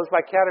before, it goes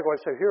by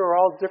category. So here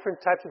are all different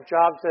types of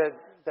jobs that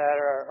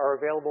are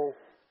available,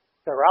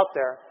 that are out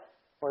there,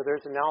 where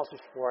there's analysis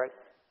for it.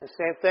 And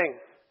same thing,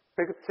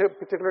 pick a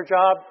particular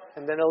job,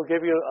 and then it'll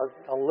give you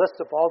a list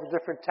of all the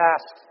different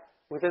tasks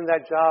within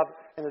that job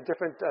and the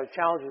different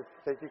challenges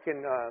that you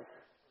can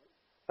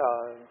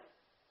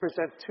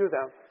present to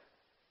them.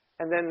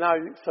 And then now,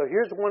 so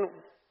here's one,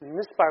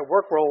 this by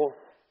work role.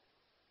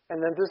 And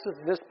then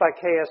this by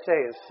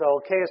KSAs. So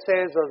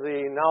KSAs are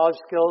the knowledge,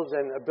 skills,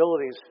 and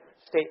abilities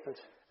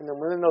statements. And then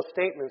within those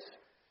statements,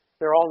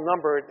 they're all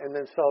numbered. And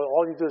then so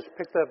all you do is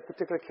pick the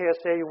particular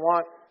KSA you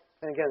want.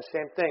 And again,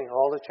 same thing.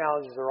 All the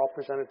challenges are all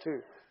presented to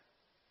you.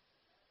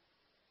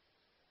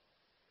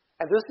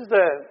 And this is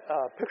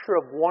a picture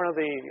of one of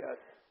the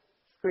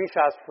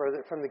screenshots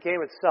from the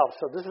game itself.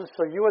 So this is,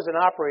 so you as an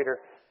operator,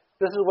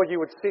 this is what you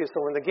would see.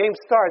 So when the game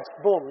starts,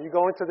 boom, you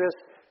go into this,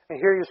 and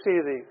here you see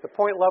the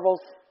point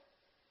levels.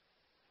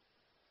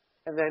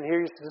 And then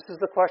here, this is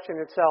the question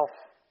itself.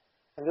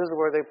 And this is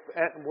where they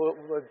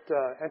would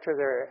enter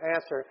their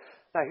answer.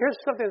 Now, here's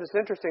something that's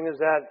interesting is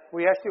that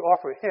we actually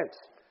offer hints.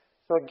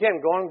 So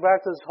again, going back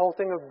to this whole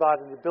thing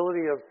about the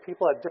ability of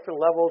people at different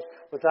levels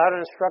without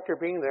an instructor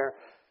being there,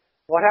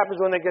 what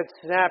happens when they get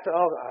snapped?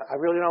 Oh, I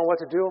really don't know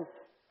what to do.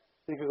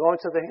 You can go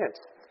into the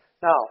hints.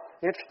 Now,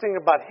 the interesting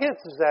about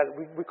hints is that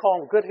we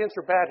call them good hints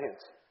or bad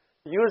hints.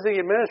 You as the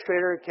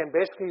administrator can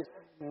basically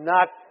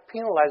not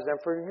penalize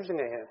them for using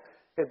a hint.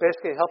 It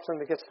basically helps them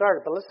to get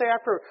started. But let's say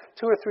after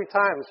 2 or 3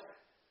 times,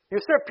 you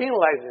start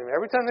penalizing them.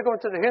 Every time they go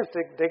into the hints,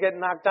 they get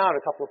knocked down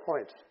a couple of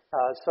points.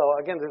 So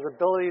again, there's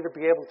ability to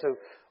be able to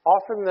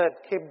offer them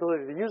that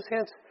capability to use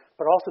hints,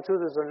 but also too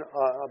there's an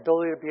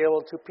ability to be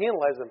able to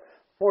penalize them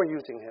for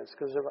using hints.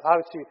 Because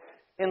obviously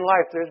in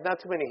life, there's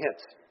not too many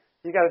hints.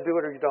 You got to do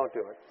it or you don't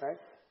do it, right?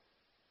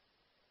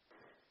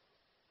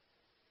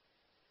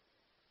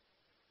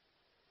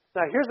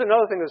 Now here's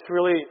another thing that's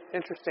really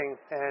interesting,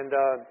 and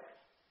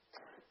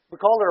we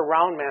call it a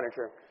round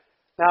manager.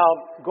 Now,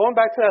 going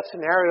back to that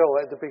scenario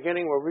at the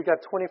beginning where we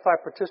got 25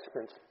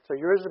 participants. So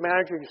you're as a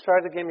manager, you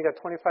started the game, you got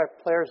 25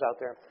 players out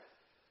there.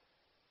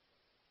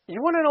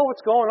 You want to know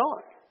what's going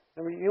on.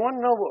 I mean, you want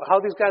to know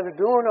how these guys are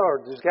doing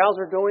or these gals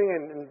are doing,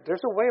 and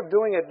there's a way of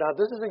doing it. Now,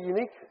 this is a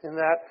unique in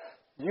that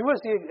you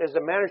as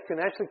a manager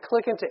can actually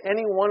click into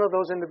any one of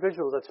those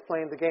individuals that's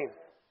playing the game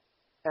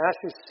and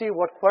actually see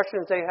what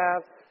questions they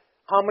have,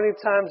 how many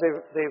times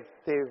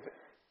they've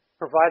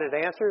provided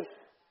answers.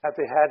 Have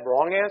they had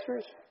wrong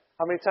answers?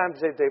 How many times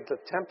they've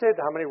attempted?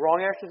 How many wrong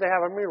answers they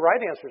have? How many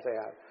right answers they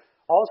have?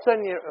 All of a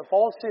sudden, if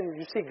all of a sudden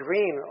you see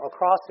green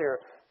across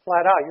there,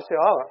 flat out, you say,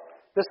 oh,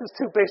 this is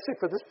too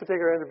basic for this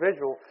particular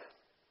individual.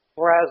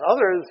 Whereas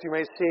others, you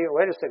may see,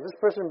 wait a second,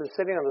 this person has been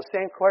sitting on the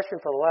same question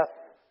for the last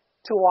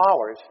 2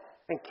 hours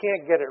and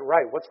can't get it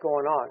right. What's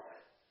going on?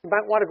 You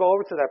might want to go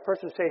over to that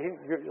person and say, hey,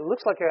 it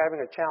looks like you're having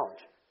a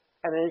challenge.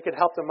 And then you can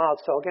help them out.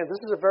 So again, this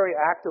is a very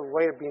active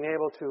way of being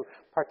able to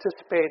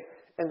participate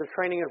in the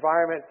training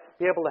environment,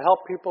 be able to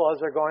help people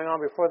as they're going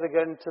on before they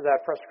get into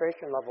that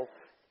frustration level.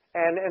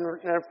 And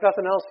if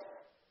nothing else,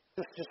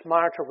 just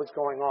monitor what's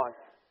going on.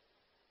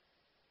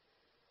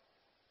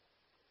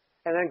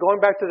 And then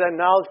going back to that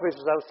knowledge base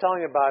as I was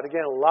telling you about,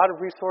 again, a lot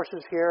of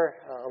resources here,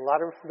 a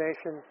lot of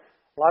information,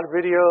 a lot of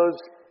videos.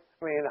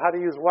 I mean, how to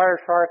use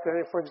Wireshark,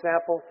 for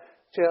example.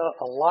 So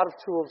a lot of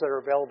tools that are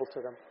available to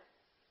them.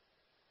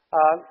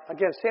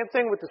 Again, same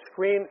thing with the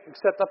screen,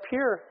 except up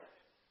here,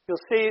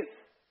 you'll see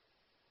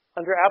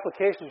under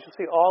applications, you'll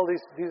see all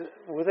these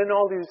within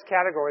all these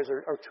categories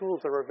are tools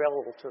that are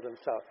available to them.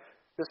 So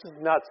this is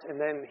nuts. And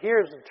then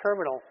here's a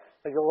terminal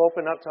that you'll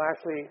open up to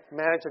actually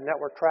manage the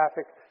network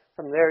traffic.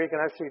 From there, you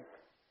can actually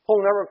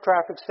pull network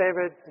traffic, save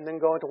it, and then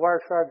go into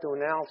Wireshark, do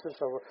analysis,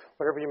 or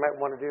whatever you might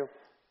want to do.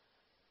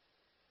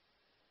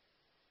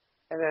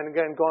 And then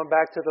again, going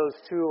back to those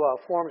 2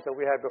 forms that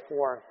we had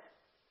before.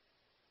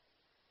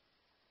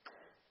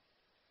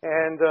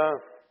 And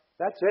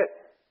that's it.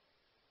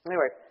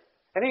 Anyway,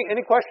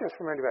 any questions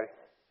from anybody?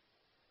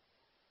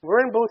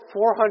 We're in booth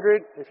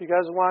 400. If you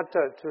guys want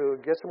to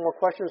get some more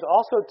questions.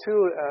 Also, too,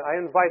 I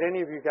invite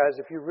any of you guys,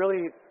 if you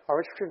really are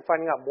interested in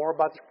finding out more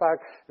about this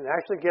product and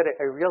actually get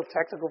a real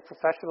technical,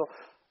 professional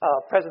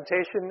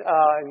presentation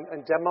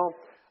and demo,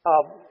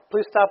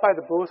 please stop by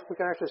the booth. We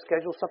can actually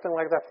schedule something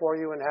like that for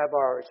you and have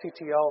our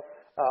CTO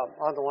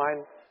on the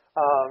line.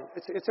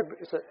 It's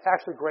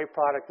actually a great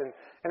product. And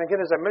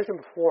again, as I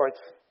mentioned before,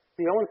 it's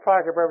the only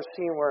product I've ever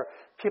seen where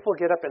people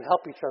get up and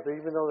help each other,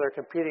 even though they're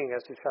competing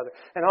against each other.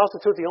 And also,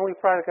 too, the only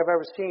product I've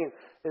ever seen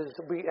is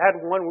we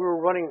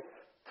were running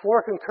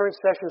 4 concurrent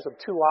sessions of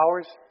 2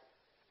 hours.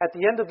 At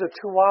the end of the 2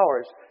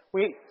 hours,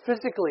 we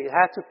physically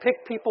had to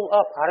pick people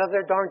up out of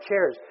their darn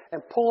chairs and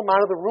pull them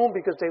out of the room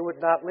because they would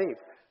not leave.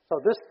 So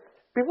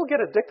people get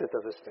addicted to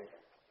this thing.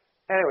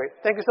 Anyway,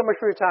 thank you so much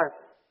for your time.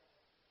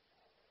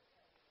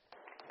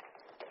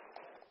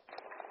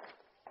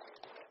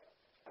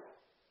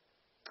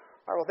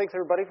 All right, well, thanks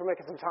everybody for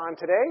making some time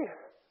today.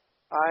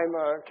 I'm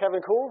Kevin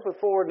Cools with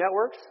Forward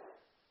Networks,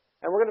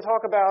 and we're going to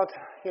talk about,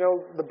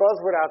 the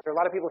buzzword out there. A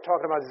lot of people are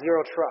talking about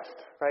zero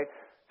trust, right?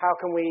 How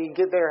can we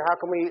get there? How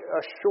can we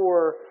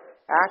assure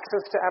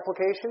access to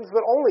applications,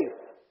 but only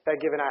that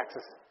given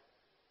access?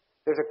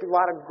 There's a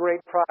lot of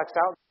great products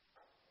out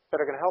there that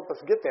are going to help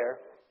us get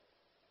there.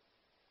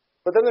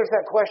 But then there's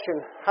that question,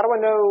 how do I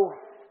know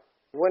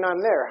when I'm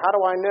there? How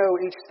do I know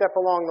each step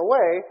along the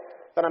way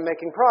that I'm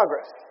making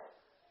progress?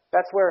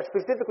 That's where,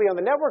 specifically on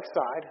the network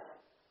side,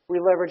 we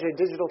leverage a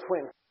digital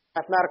twin,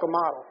 mathematical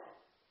model.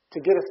 to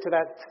get us to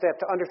that step,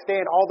 to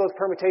understand all those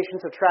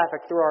permutations of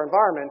traffic through our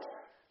environment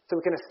so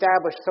we can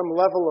establish some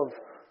level of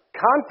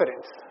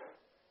confidence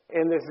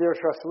in this zero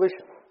trust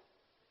solution.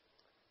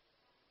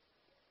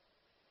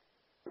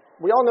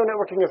 We all know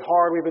networking is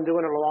hard. We've been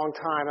doing it a long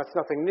time. That's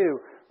nothing new.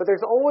 But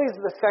there's always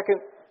the second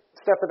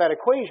step of that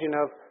equation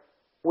of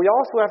we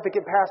also have to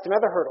get past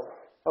another hurdle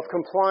of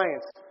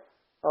compliance,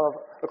 of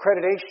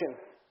accreditation,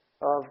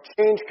 of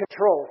change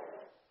control.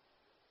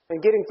 And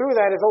getting through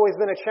that has always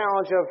been a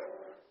challenge of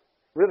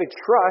really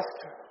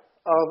trust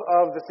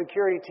of the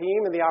security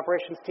team and the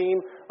operations team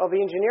of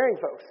the engineering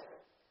folks.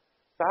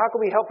 So how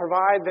can we help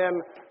provide them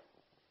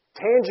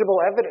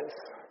tangible evidence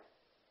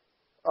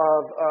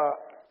of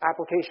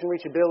application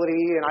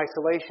reachability and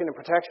isolation and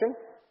protection?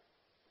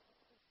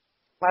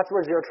 That's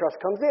where zero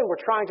trust comes in. We're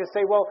trying to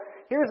say, well,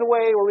 here's a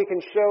way where we can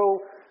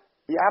show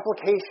the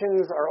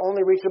applications are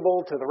only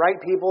reachable to the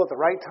right people at the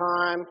right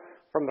time,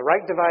 from the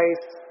right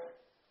device.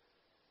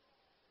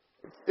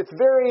 It's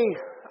very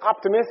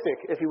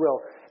optimistic, if you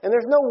will. And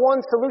there's no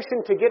one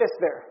solution to get us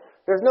there.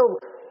 There's no,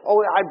 oh,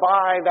 I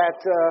buy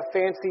that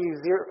fancy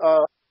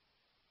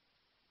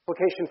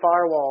application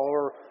firewall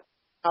or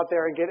out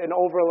there and get an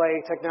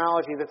overlay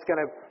technology that's going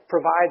to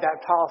provide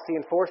that policy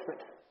enforcement.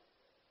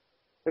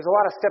 There's a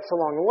lot of steps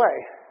along the way.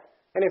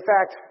 And in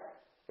fact,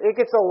 it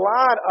gets a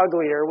lot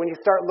uglier when you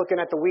start looking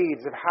at the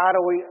weeds of how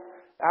do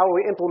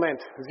we implement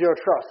zero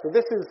trust. So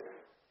this is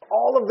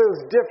all of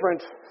those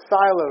different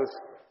silos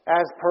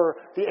as per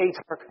the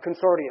ATARC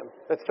consortium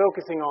that's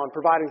focusing on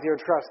providing zero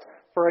trust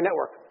for a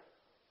network,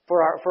 for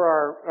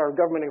our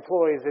government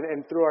employees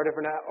and through our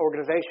different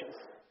organizations.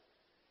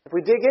 If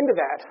we dig into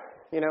that,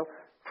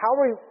 how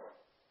are we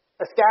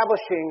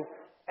establishing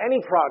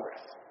any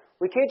progress?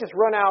 We can't just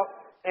run out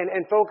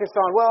and focus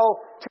on,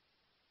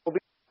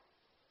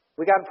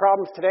 we got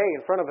problems today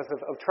in front of us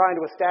of trying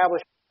to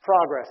establish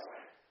progress.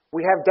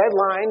 We have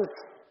deadlines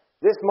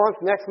this month,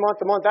 next month,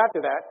 the month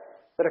after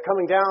that are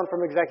coming down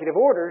from executive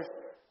orders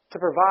to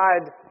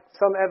provide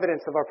some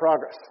evidence of our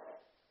progress.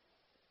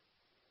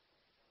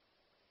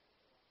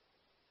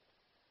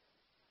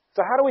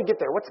 So how do we get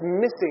there? What's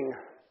missing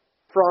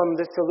from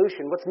this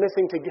solution? What's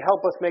missing to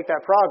help us make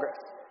that progress?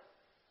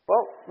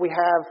 Well, we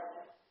have,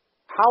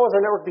 how is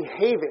our network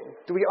behaving?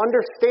 Do we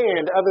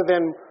understand, other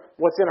than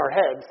what's in our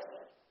heads,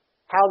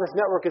 how this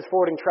network is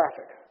forwarding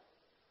traffic?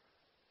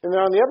 And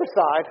then on the other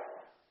side,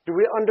 do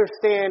we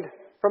understand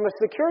from a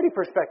security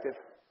perspective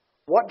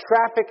what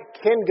traffic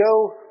can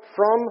go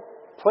from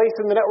place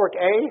in the network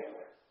A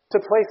to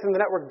place in the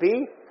network B,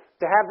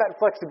 to have that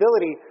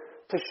flexibility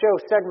to show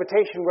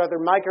segmentation, whether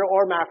micro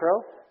or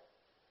macro?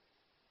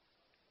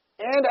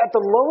 And at the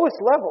lowest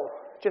level,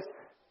 just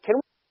can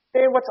we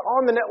understand what's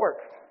on the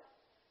network?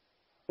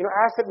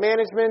 Asset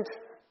management,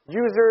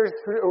 users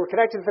who are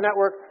connected to the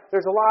network,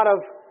 there's a lot of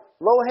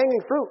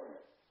low-hanging fruit,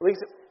 at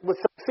least with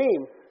some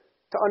theme,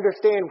 to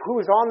understand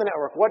who's on the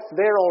network, what's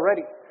there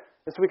already.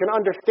 And so we can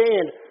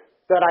understand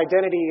that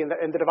identity and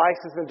the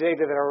devices and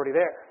data that are already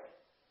there.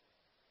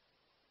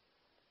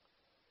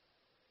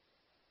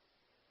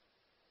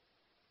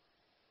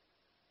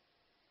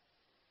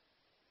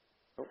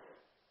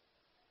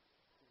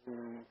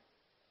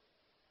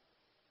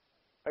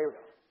 There we go.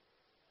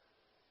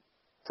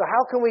 So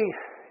how can we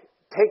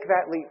take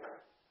that leap?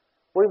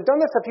 Well, we've done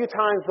this a few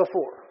times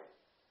before,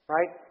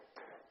 right?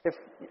 If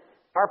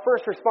our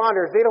first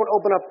responders, they don't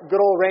open up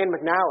good old Rand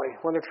McNally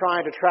when they're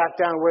trying to track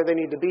down where they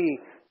need to be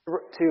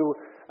to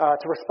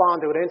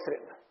respond to an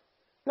incident.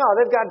 No,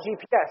 they've got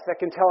GPS that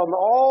can tell them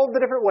all the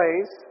different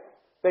ways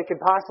they can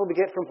possibly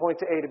get from point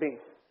to A to B.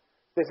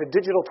 There's a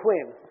digital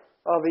twin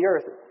of the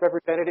Earth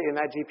represented in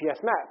that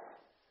GPS map.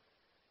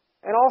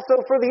 And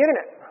also for the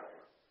internet.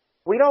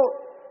 We don't,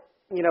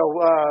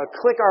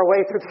 click our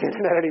way through the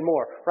internet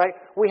anymore, right?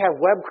 We have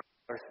web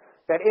crawlers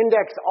that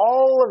index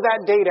all of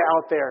that data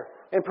out there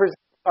and present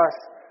us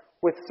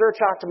with search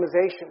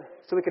optimization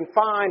so we can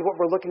find what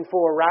we're looking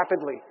for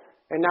rapidly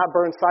and not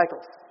burn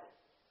cycles.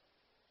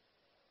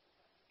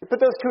 You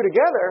put those two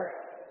together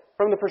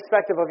from the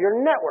perspective of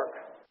your network.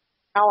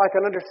 Now I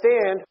can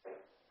understand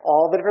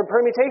all the different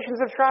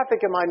permutations of traffic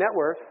in my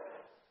network,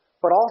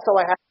 but also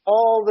I have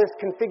all this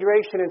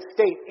configuration and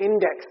state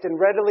indexed and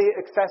readily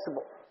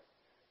accessible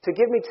to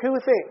give me two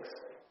things: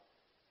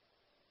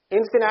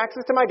 instant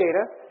access to my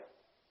data,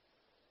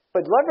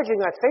 but leveraging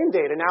that same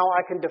data, now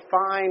I can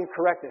define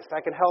correctness.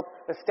 I can help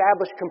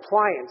establish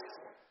compliance,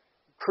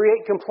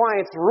 create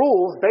compliance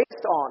rules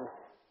based on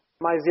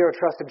my zero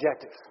trust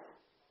objectives.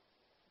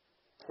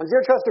 And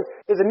zero trust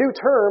is a new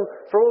term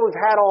for what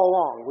we've had all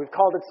along. We've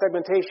called it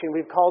segmentation.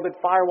 We've called it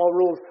firewall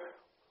rules.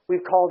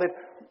 We've called it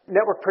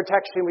network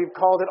protection. We've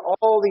called it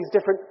all these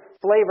different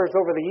flavors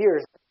over the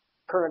years,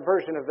 current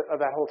version of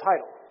that whole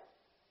title.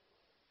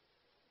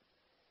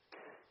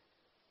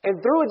 And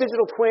through a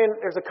digital twin,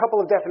 there's a couple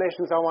of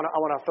definitions I want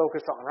to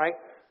focus on, right?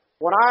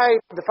 When I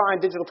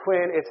define digital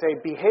twin, it's a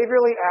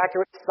behaviorally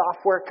accurate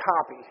software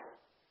copy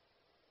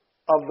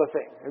of the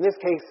thing. In this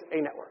case,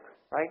 a network,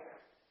 right?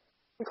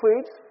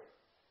 Includes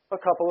a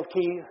couple of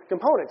key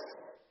components.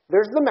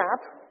 There's the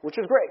map, which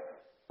is great,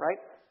 right?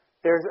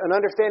 There's an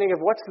understanding of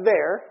what's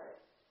there.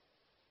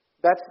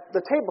 That's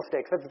the table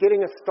stakes. That's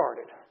getting us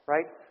started,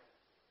 right?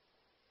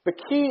 The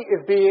key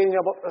is being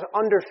able to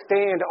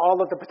understand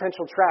all of the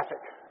potential traffic,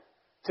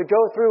 to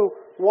go through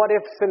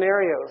what-if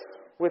scenarios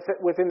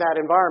within that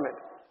environment.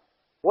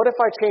 What if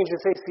I change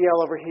this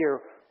ACL over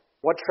here?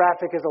 What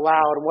traffic is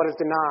allowed and what is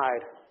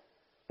denied?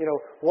 You know,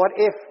 what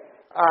if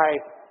I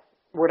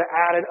were to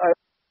add a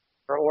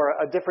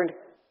different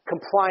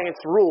compliance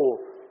rule?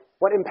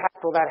 What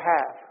impact will that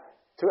have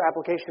to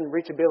application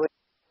reachability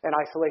and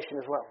isolation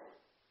as well?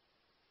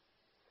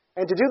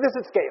 And to do this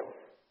at scale,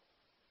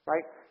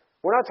 right?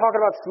 We're not talking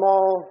about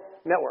small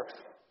networks.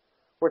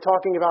 We're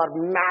talking about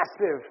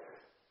massive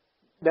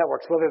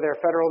networks, whether they're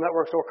federal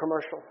networks or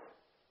commercial.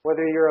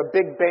 Whether you're a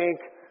big bank,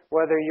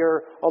 whether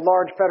you're a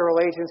large federal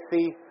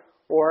agency,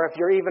 or if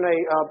you're even a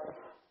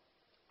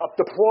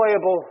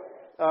deployable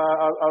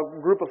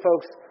group of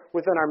folks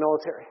within our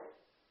military.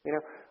 You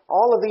know,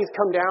 all of these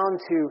come down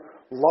to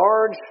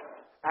large,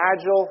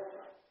 agile,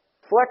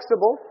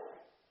 flexible,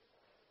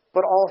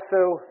 but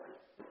also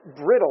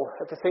brittle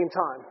at the same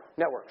time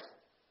networks.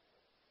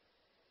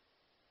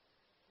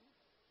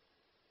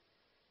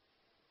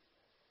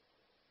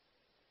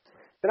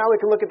 So now we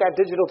can look at that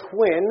digital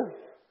twin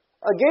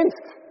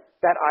against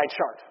that eye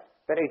chart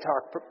that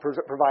ATAR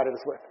provided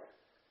us with.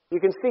 You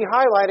can see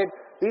highlighted,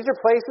 these are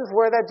places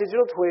where that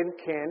digital twin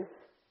can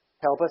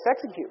help us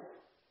execute.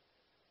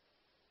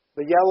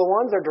 The yellow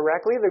ones are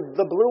directly,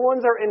 the blue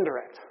ones are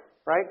indirect,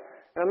 right?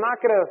 And I'm not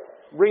going to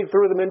read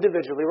through them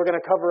individually. We're going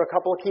to cover a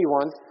couple of key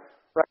ones,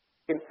 right?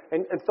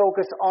 And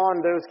focus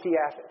on those key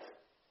assets.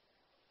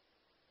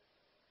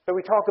 So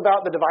we talk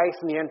about the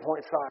device and the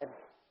endpoint side.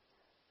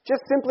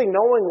 Just simply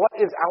knowing what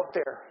is out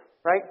there,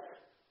 right?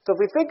 So if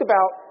we think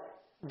about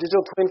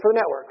digital twin for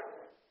the network,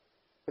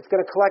 it's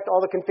going to collect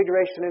all the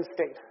configuration and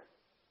state.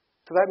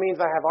 So that means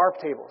I have ARP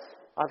tables.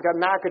 I've got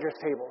MAC address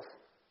tables.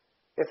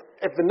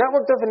 If the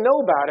network doesn't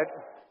know about it,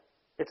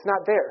 it's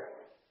not there,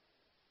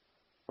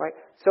 right?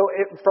 So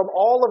from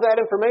all of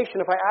that information,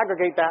 if I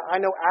aggregate that, I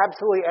know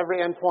absolutely every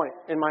endpoint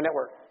in my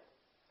network.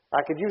 I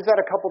could use that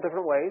a couple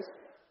different ways.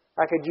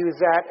 I could use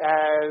that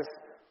as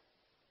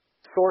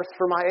source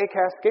for my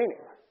ACAS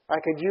scanning. I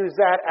could use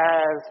that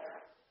as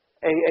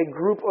a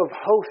group of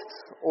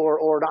hosts or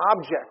an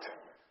object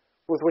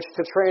with which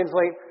to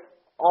translate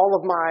all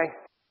of my,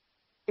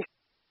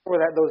 where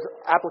that those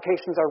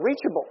applications are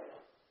reachable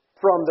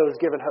from those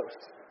given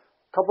hosts.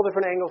 A couple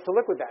different angles to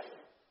look with that.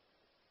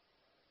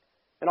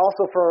 And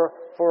also for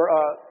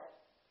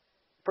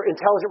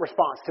intelligent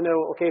response, to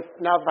know, okay,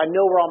 now if I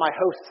know where all my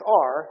hosts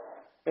are,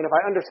 and if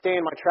I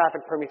understand my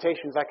traffic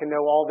permutations, I can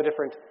know all the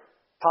different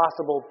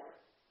possible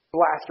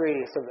blast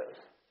radius of those.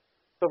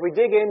 So if we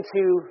dig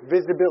into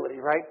visibility,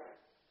 right?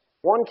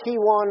 One key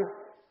one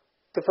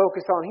to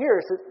focus on here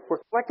is that we're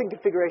collecting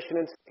configuration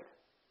and state.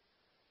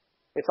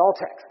 It's all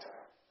text,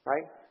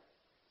 right?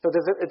 So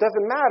it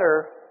doesn't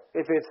matter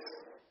if it's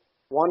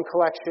one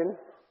collection,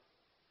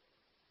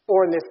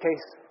 or in this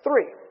case,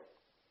 3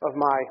 of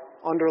my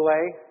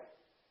underlay,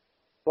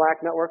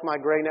 black network, my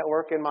gray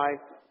network, and my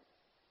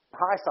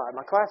high side,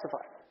 my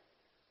classified.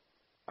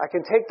 I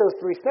can take those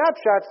 3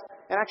 snapshots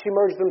and actually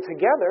merge them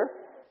together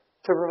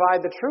to provide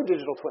the true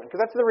digital twin.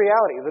 Because that's the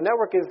reality. The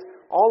network is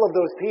all of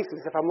those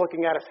pieces if I'm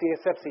looking at a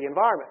CSFC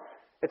environment.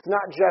 It's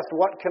not just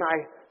what can I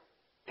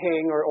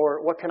ping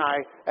or what can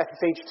I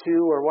SSH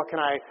to or what can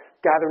I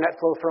gather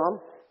NetFlow from.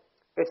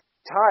 It's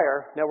the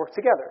entire network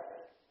together.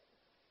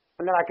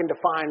 And then I can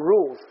define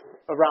rules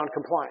around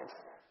compliance.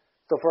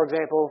 So for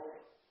example,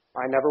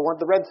 I never want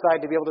the red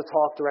side to be able to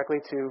talk directly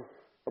to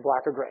the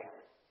black or gray.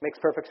 Makes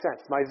perfect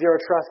sense. My zero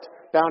trust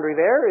boundary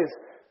there is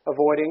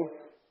avoiding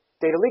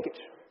data leakage.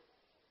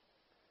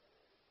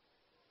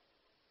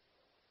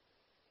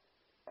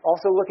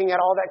 Also looking at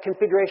all that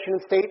configuration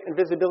and state and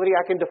visibility,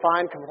 I can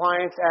define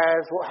compliance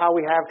as how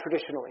we have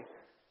traditionally.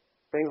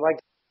 Things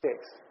like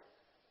sticks,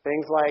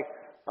 things like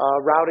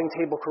routing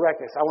table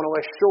correctness. I want to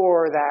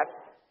assure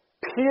that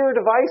peer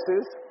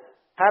devices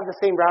have the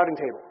same routing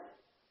table,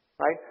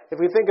 right? If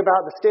we think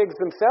about the STIGs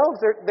themselves,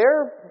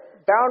 their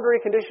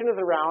boundary condition is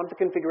around the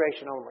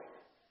configuration only.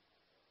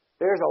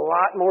 There's a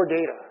lot more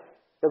data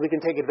that we can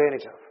take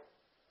advantage of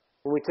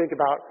when we think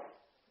about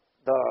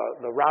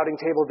the routing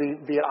table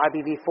via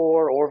IPv4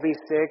 or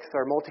v6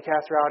 or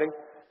multicast routing.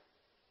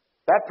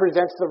 That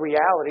presents the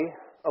reality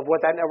of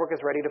what that network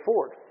is ready to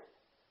forward.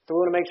 So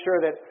we want to make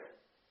sure that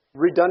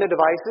redundant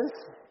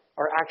devices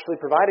are actually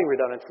providing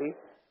redundancy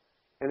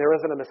and there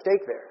isn't a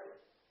mistake there.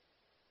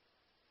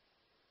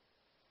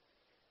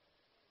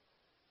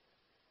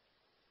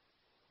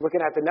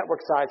 Looking at the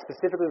network side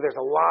specifically, there's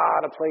a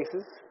lot of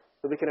places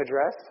that we can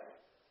address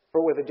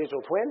with a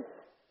digital twin.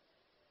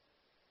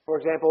 For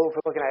example, if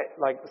we're looking at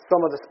like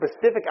some of the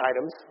specific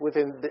items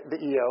within the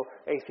EO,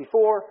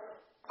 AC4,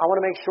 I want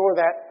to make sure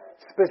that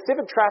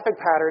specific traffic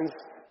patterns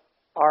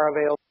are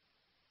available.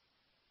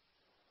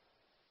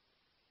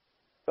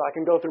 So I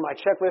can go through my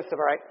checklist of,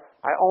 all right,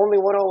 I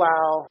only want to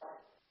allow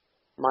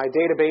my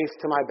database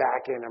to my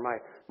back end or my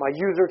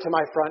user to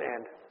my front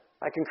end.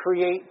 I can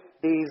create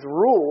these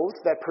rules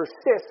that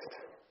persist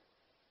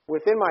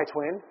within my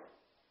twin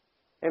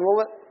and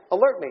will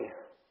alert me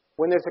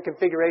when there's a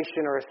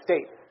configuration or a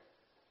state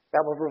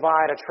that will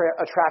provide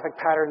a traffic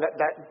pattern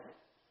that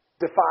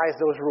defies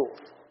those rules.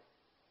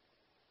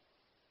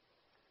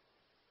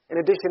 In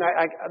addition,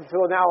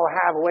 so now I'll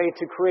have a way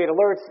to create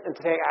alerts and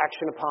to take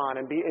action upon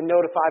and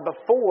notify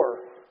before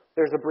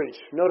there's a breach,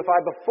 notify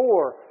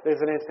before there's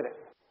an incident.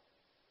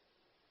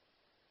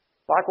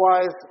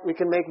 Likewise, we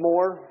can make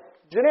more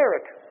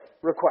generic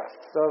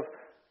requests of,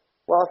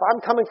 well, if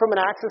I'm coming from an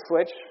access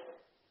switch,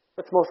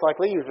 that's most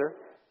likely a user,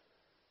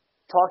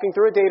 talking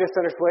through a data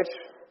center switch,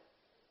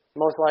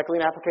 most likely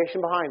an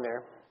application behind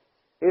there,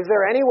 is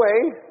there any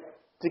way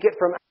to get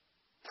from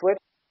switch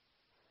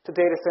to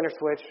data center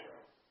switch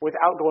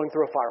without going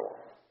through a firewall?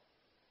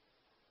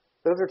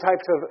 Those are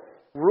types of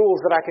rules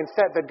that I can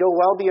set that go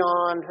well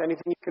beyond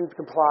anything you can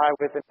comply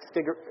with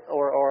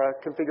or a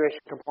configuration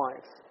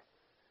compliance.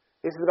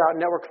 This is about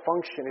network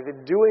function. Is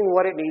it doing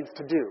what it needs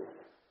to do?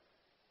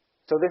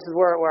 So this is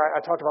where I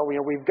talked about,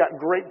 we've got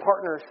great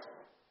partners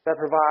that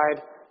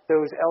provide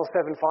those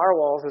L7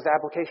 firewalls, those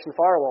application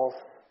firewalls,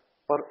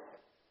 but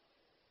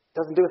it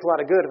doesn't do us a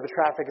lot of good if the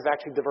traffic is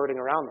actually diverting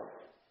around them.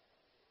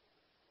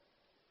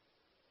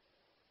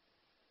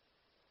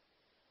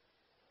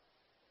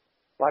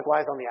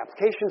 Likewise, on the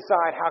application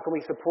side, how can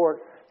we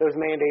support those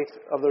mandates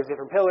of those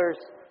different pillars?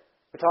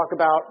 We talk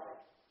about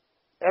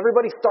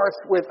everybody starts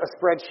with a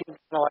spreadsheet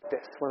kind of like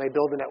this when they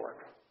build a network.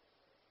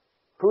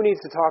 Who needs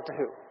to talk to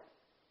who?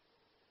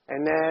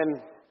 And then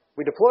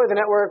we deploy the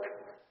network,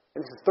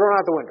 and this is thrown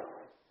out the window,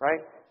 right?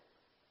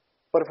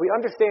 But if we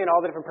understand all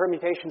the different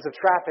permutations of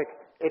traffic,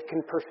 it can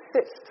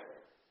persist.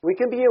 We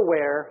can be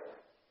aware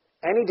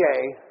any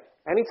day,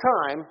 any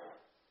time,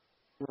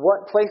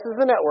 what places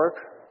the network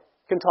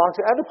can talk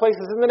to other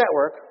places in the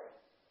network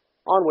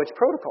on which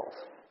protocols.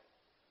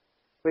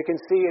 We can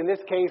see in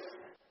this case,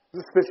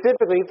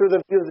 specifically through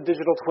the view of the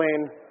digital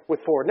twin with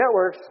forward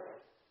networks,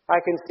 I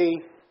can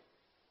see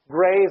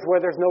gray is where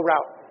there's no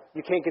route.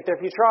 You can't get there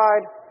if you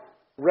tried.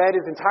 Red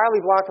is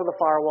entirely blocked with a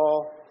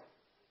firewall.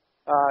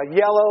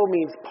 Yellow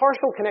means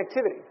partial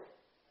connectivity.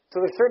 So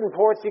there's certain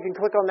ports, you can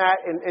click on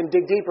that and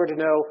dig deeper to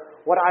know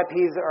what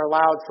IPs are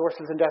allowed,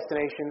 sources and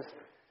destinations.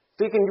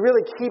 So you can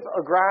really keep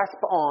a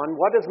grasp on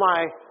what does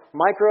my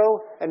micro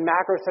and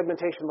macro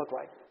segmentation look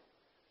like.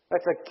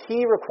 That's a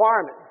key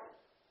requirement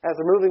as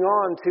we're moving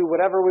on to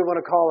whatever we want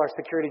to call our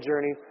security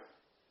journey,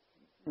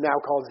 now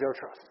called Zero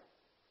Trust.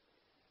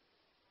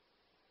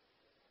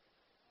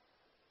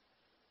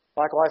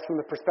 Likewise, from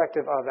the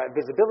perspective of that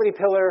visibility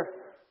pillar,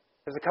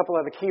 there's a couple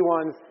of the key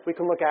ones we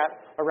can look at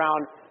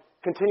around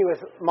continuous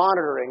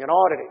monitoring and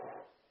auditing.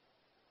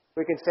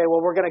 We can say,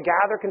 well, we're going to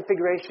gather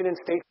configuration and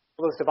state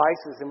for those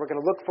devices, and we're going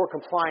to look for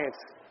compliance,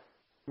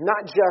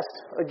 not just,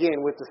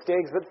 again, with the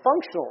STIGs, but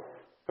functional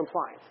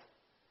compliance.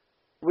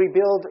 We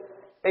build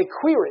a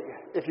query,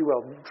 if you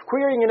will,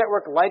 querying a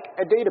network like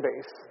a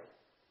database,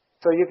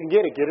 so you can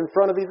get in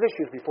front of these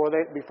issues before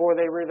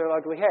they rear their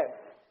ugly head.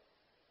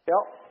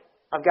 Well,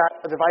 I've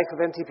got a device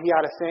with NTP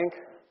out of sync.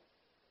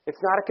 It's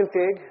not a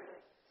config.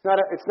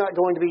 It's not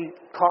going to be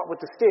caught with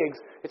the STIGs.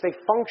 It's a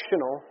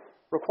functional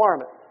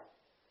requirement.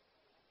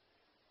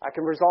 I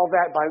can resolve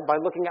that by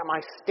looking at my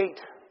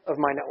state of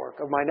my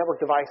network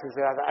devices.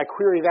 I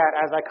query that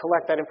as I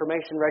collect that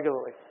information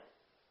regularly.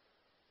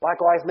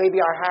 Likewise, maybe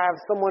I have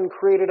someone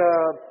created a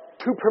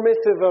too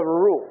permissive of a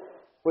rule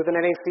with an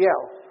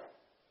NACL.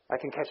 I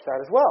can catch that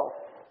as well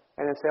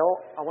and then say, oh,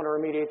 I want to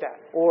remediate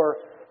that. Or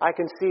I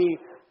can see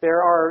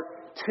there are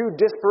two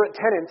disparate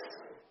tenants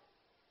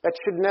that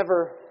should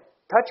never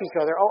touch each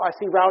other. Oh, I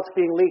see routes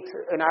being leaked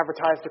and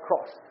advertised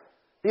across.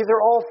 These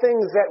are all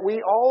things that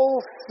we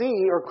all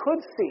see or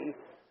could see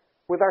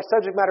with our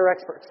subject matter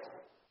experts.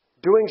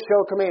 Doing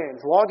show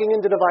commands, logging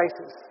into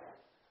devices.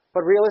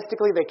 But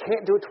realistically, they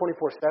can't do it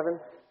 24/7.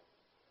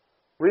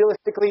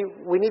 Realistically,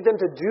 we need them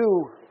to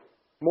do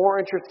more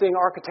interesting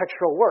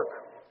architectural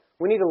work.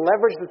 We need to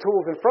leverage the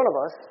tools in front of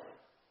us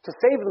to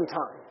save them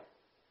time,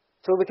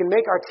 so we can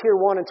make our Tier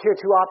 1 and Tier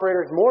 2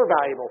 operators more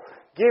valuable.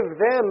 Give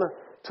them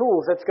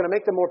tools that's going to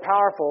make them more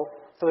powerful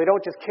so they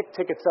don't just kick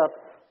tickets up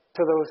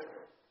to those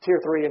Tier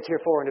 3 and Tier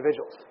 4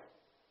 individuals.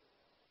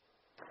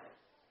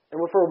 And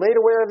if we're made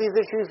aware of these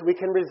issues, we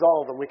can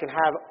resolve them. We can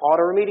have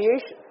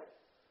auto-remediation.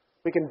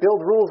 We can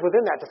build rules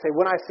within that to say,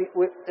 when I see,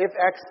 if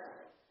X,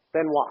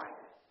 then Y.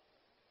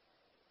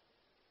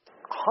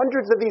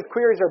 Hundreds of these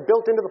queries are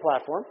built into the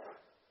platform.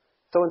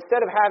 So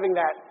instead of having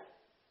that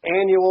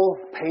annual,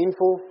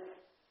 painful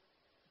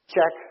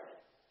check,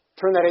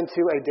 turn that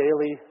into a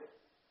daily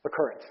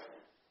occurrence.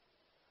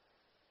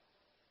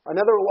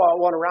 Another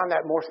one around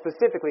that more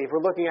specifically, if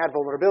we're looking at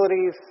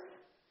vulnerabilities,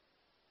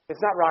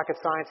 it's not rocket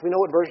science. We know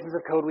what versions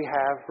of code we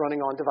have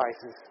running on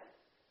devices.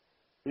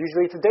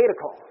 Usually it's a data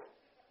call.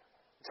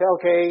 Say,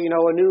 okay,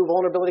 a new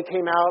vulnerability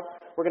came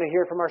out. We're going to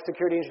hear from our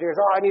security engineers.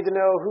 Oh, I need to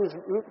know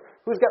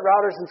who's got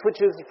routers and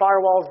switches and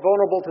firewalls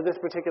vulnerable to this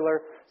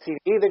particular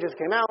CD that just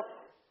came out.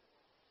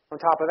 On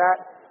top of that,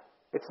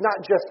 it's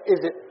not just is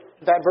it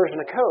that version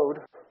of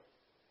code.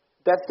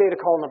 That's data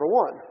call number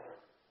one.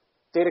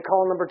 Data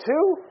call number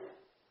two,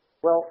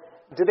 well,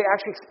 do they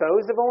actually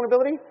expose the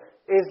vulnerability?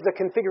 Is the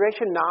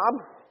configuration knob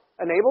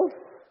enabled?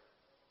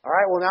 All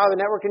right, well, now the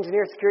network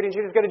engineer, security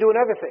engineer is going to do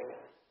another thing.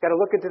 Got to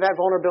look into that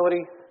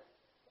vulnerability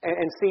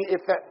and see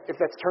if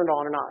that's turned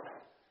on or not.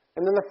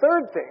 And then the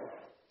third thing,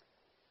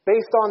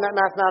 based on that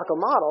mathematical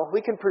model,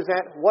 we can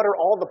present what are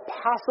all the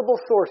possible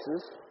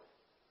sources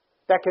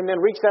that can then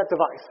reach that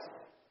device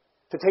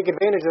to take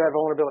advantage of that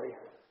vulnerability.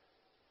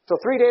 So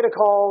 3 data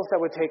calls that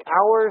would take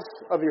hours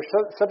of your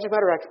subject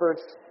matter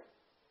experts.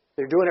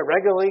 They're doing it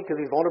regularly because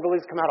these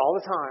vulnerabilities come out all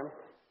the time,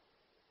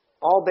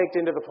 all baked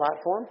into the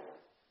platform,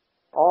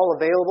 all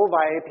available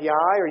via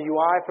API or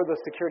UI for the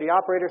security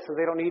operators, so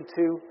they don't need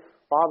to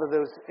bother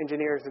those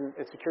engineers and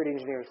security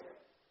engineers.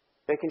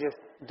 They can just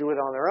do it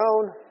on their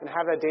own and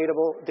have that data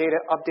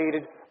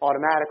updated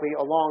automatically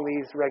along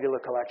these regular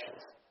collections.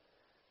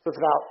 So it's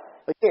about,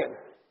 again,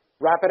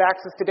 rapid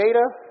access to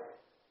data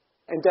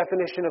and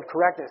definition of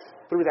correctness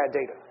through that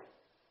data.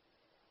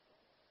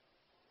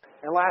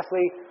 And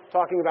lastly,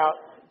 talking about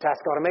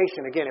task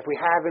automation. Again, if we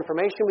have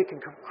information, we can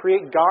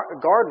create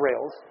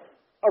guardrails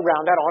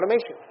around that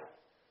automation,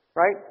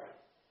 right?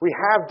 We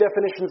have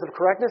definitions of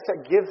correctness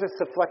that gives us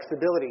the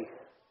flexibility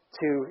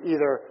to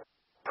either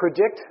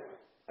predict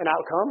an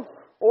outcome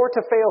or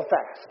to fail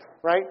fast,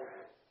 right?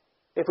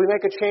 If we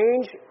make a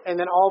change and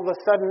then all of a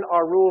sudden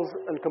our rules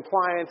and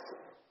compliance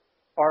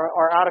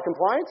are out of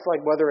compliance,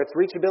 like whether it's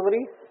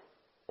reachability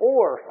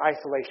or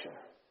isolation,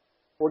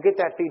 we'll get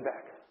that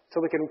feedback.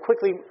 So we can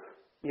quickly,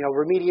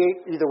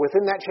 remediate either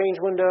within that change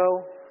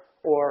window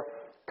or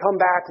come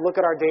back, look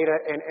at our data,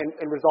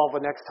 and resolve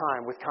it next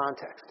time with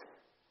context.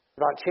 It's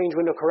about change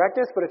window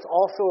correctness, but it's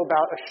also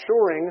about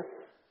assuring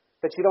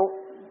that you don't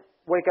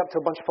wake up to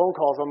a bunch of phone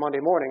calls on Monday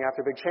morning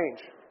after a big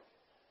change.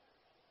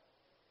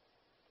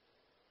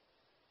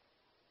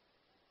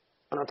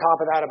 And on top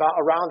of that,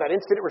 around that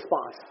incident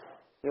response,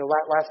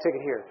 last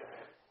ticket here,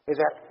 is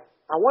that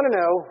I want to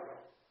know,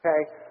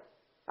 okay,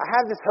 I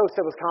have this host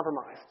that was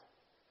compromised.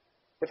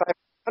 If I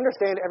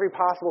understand every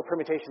possible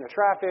permutation of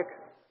traffic,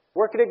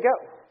 where could it go?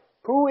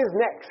 Who is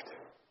next?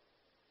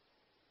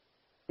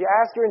 You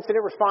ask your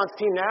incident response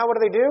team now, what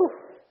do?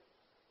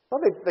 Well,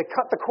 they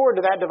cut the cord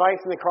to that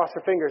device and they cross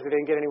their fingers they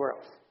didn't get anywhere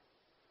else.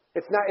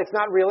 It's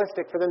not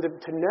realistic for them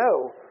to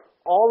know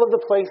all of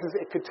the places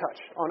it could touch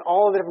on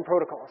all of the different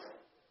protocols.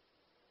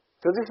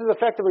 So this is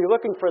effectively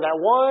looking for that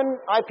one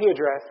IP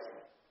address.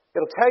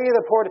 It'll tell you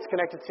the port it's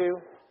connected to,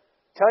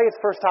 tell you its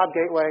first hop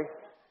gateway,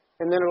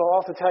 and then it'll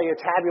also tell you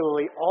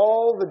tabularly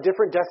all the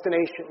different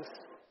destinations,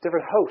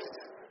 different hosts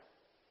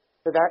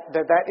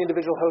that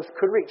individual host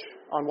could reach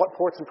on what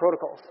ports and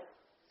protocols.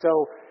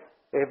 So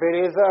if it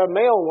is a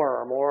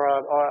mailworm or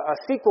a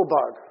SQL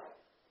bug,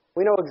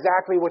 we know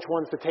exactly which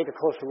ones to take a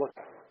closer look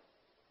at.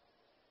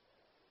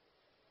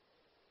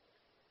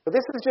 But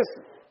this is just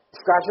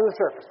scratching the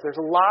surface. There's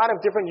a lot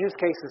of different use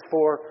cases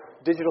for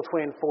digital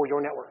twin for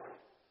your network.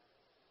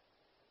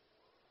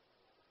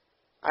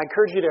 I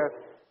encourage you to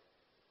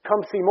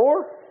come see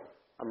more.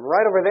 I'm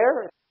right over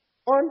there.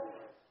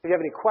 If you have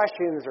any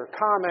questions or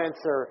comments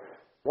or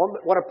want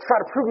to try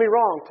to prove me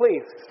wrong,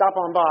 please stop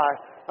on by.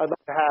 I'd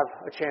love to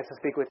have a chance to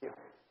speak with you.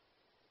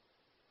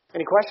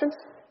 Any questions?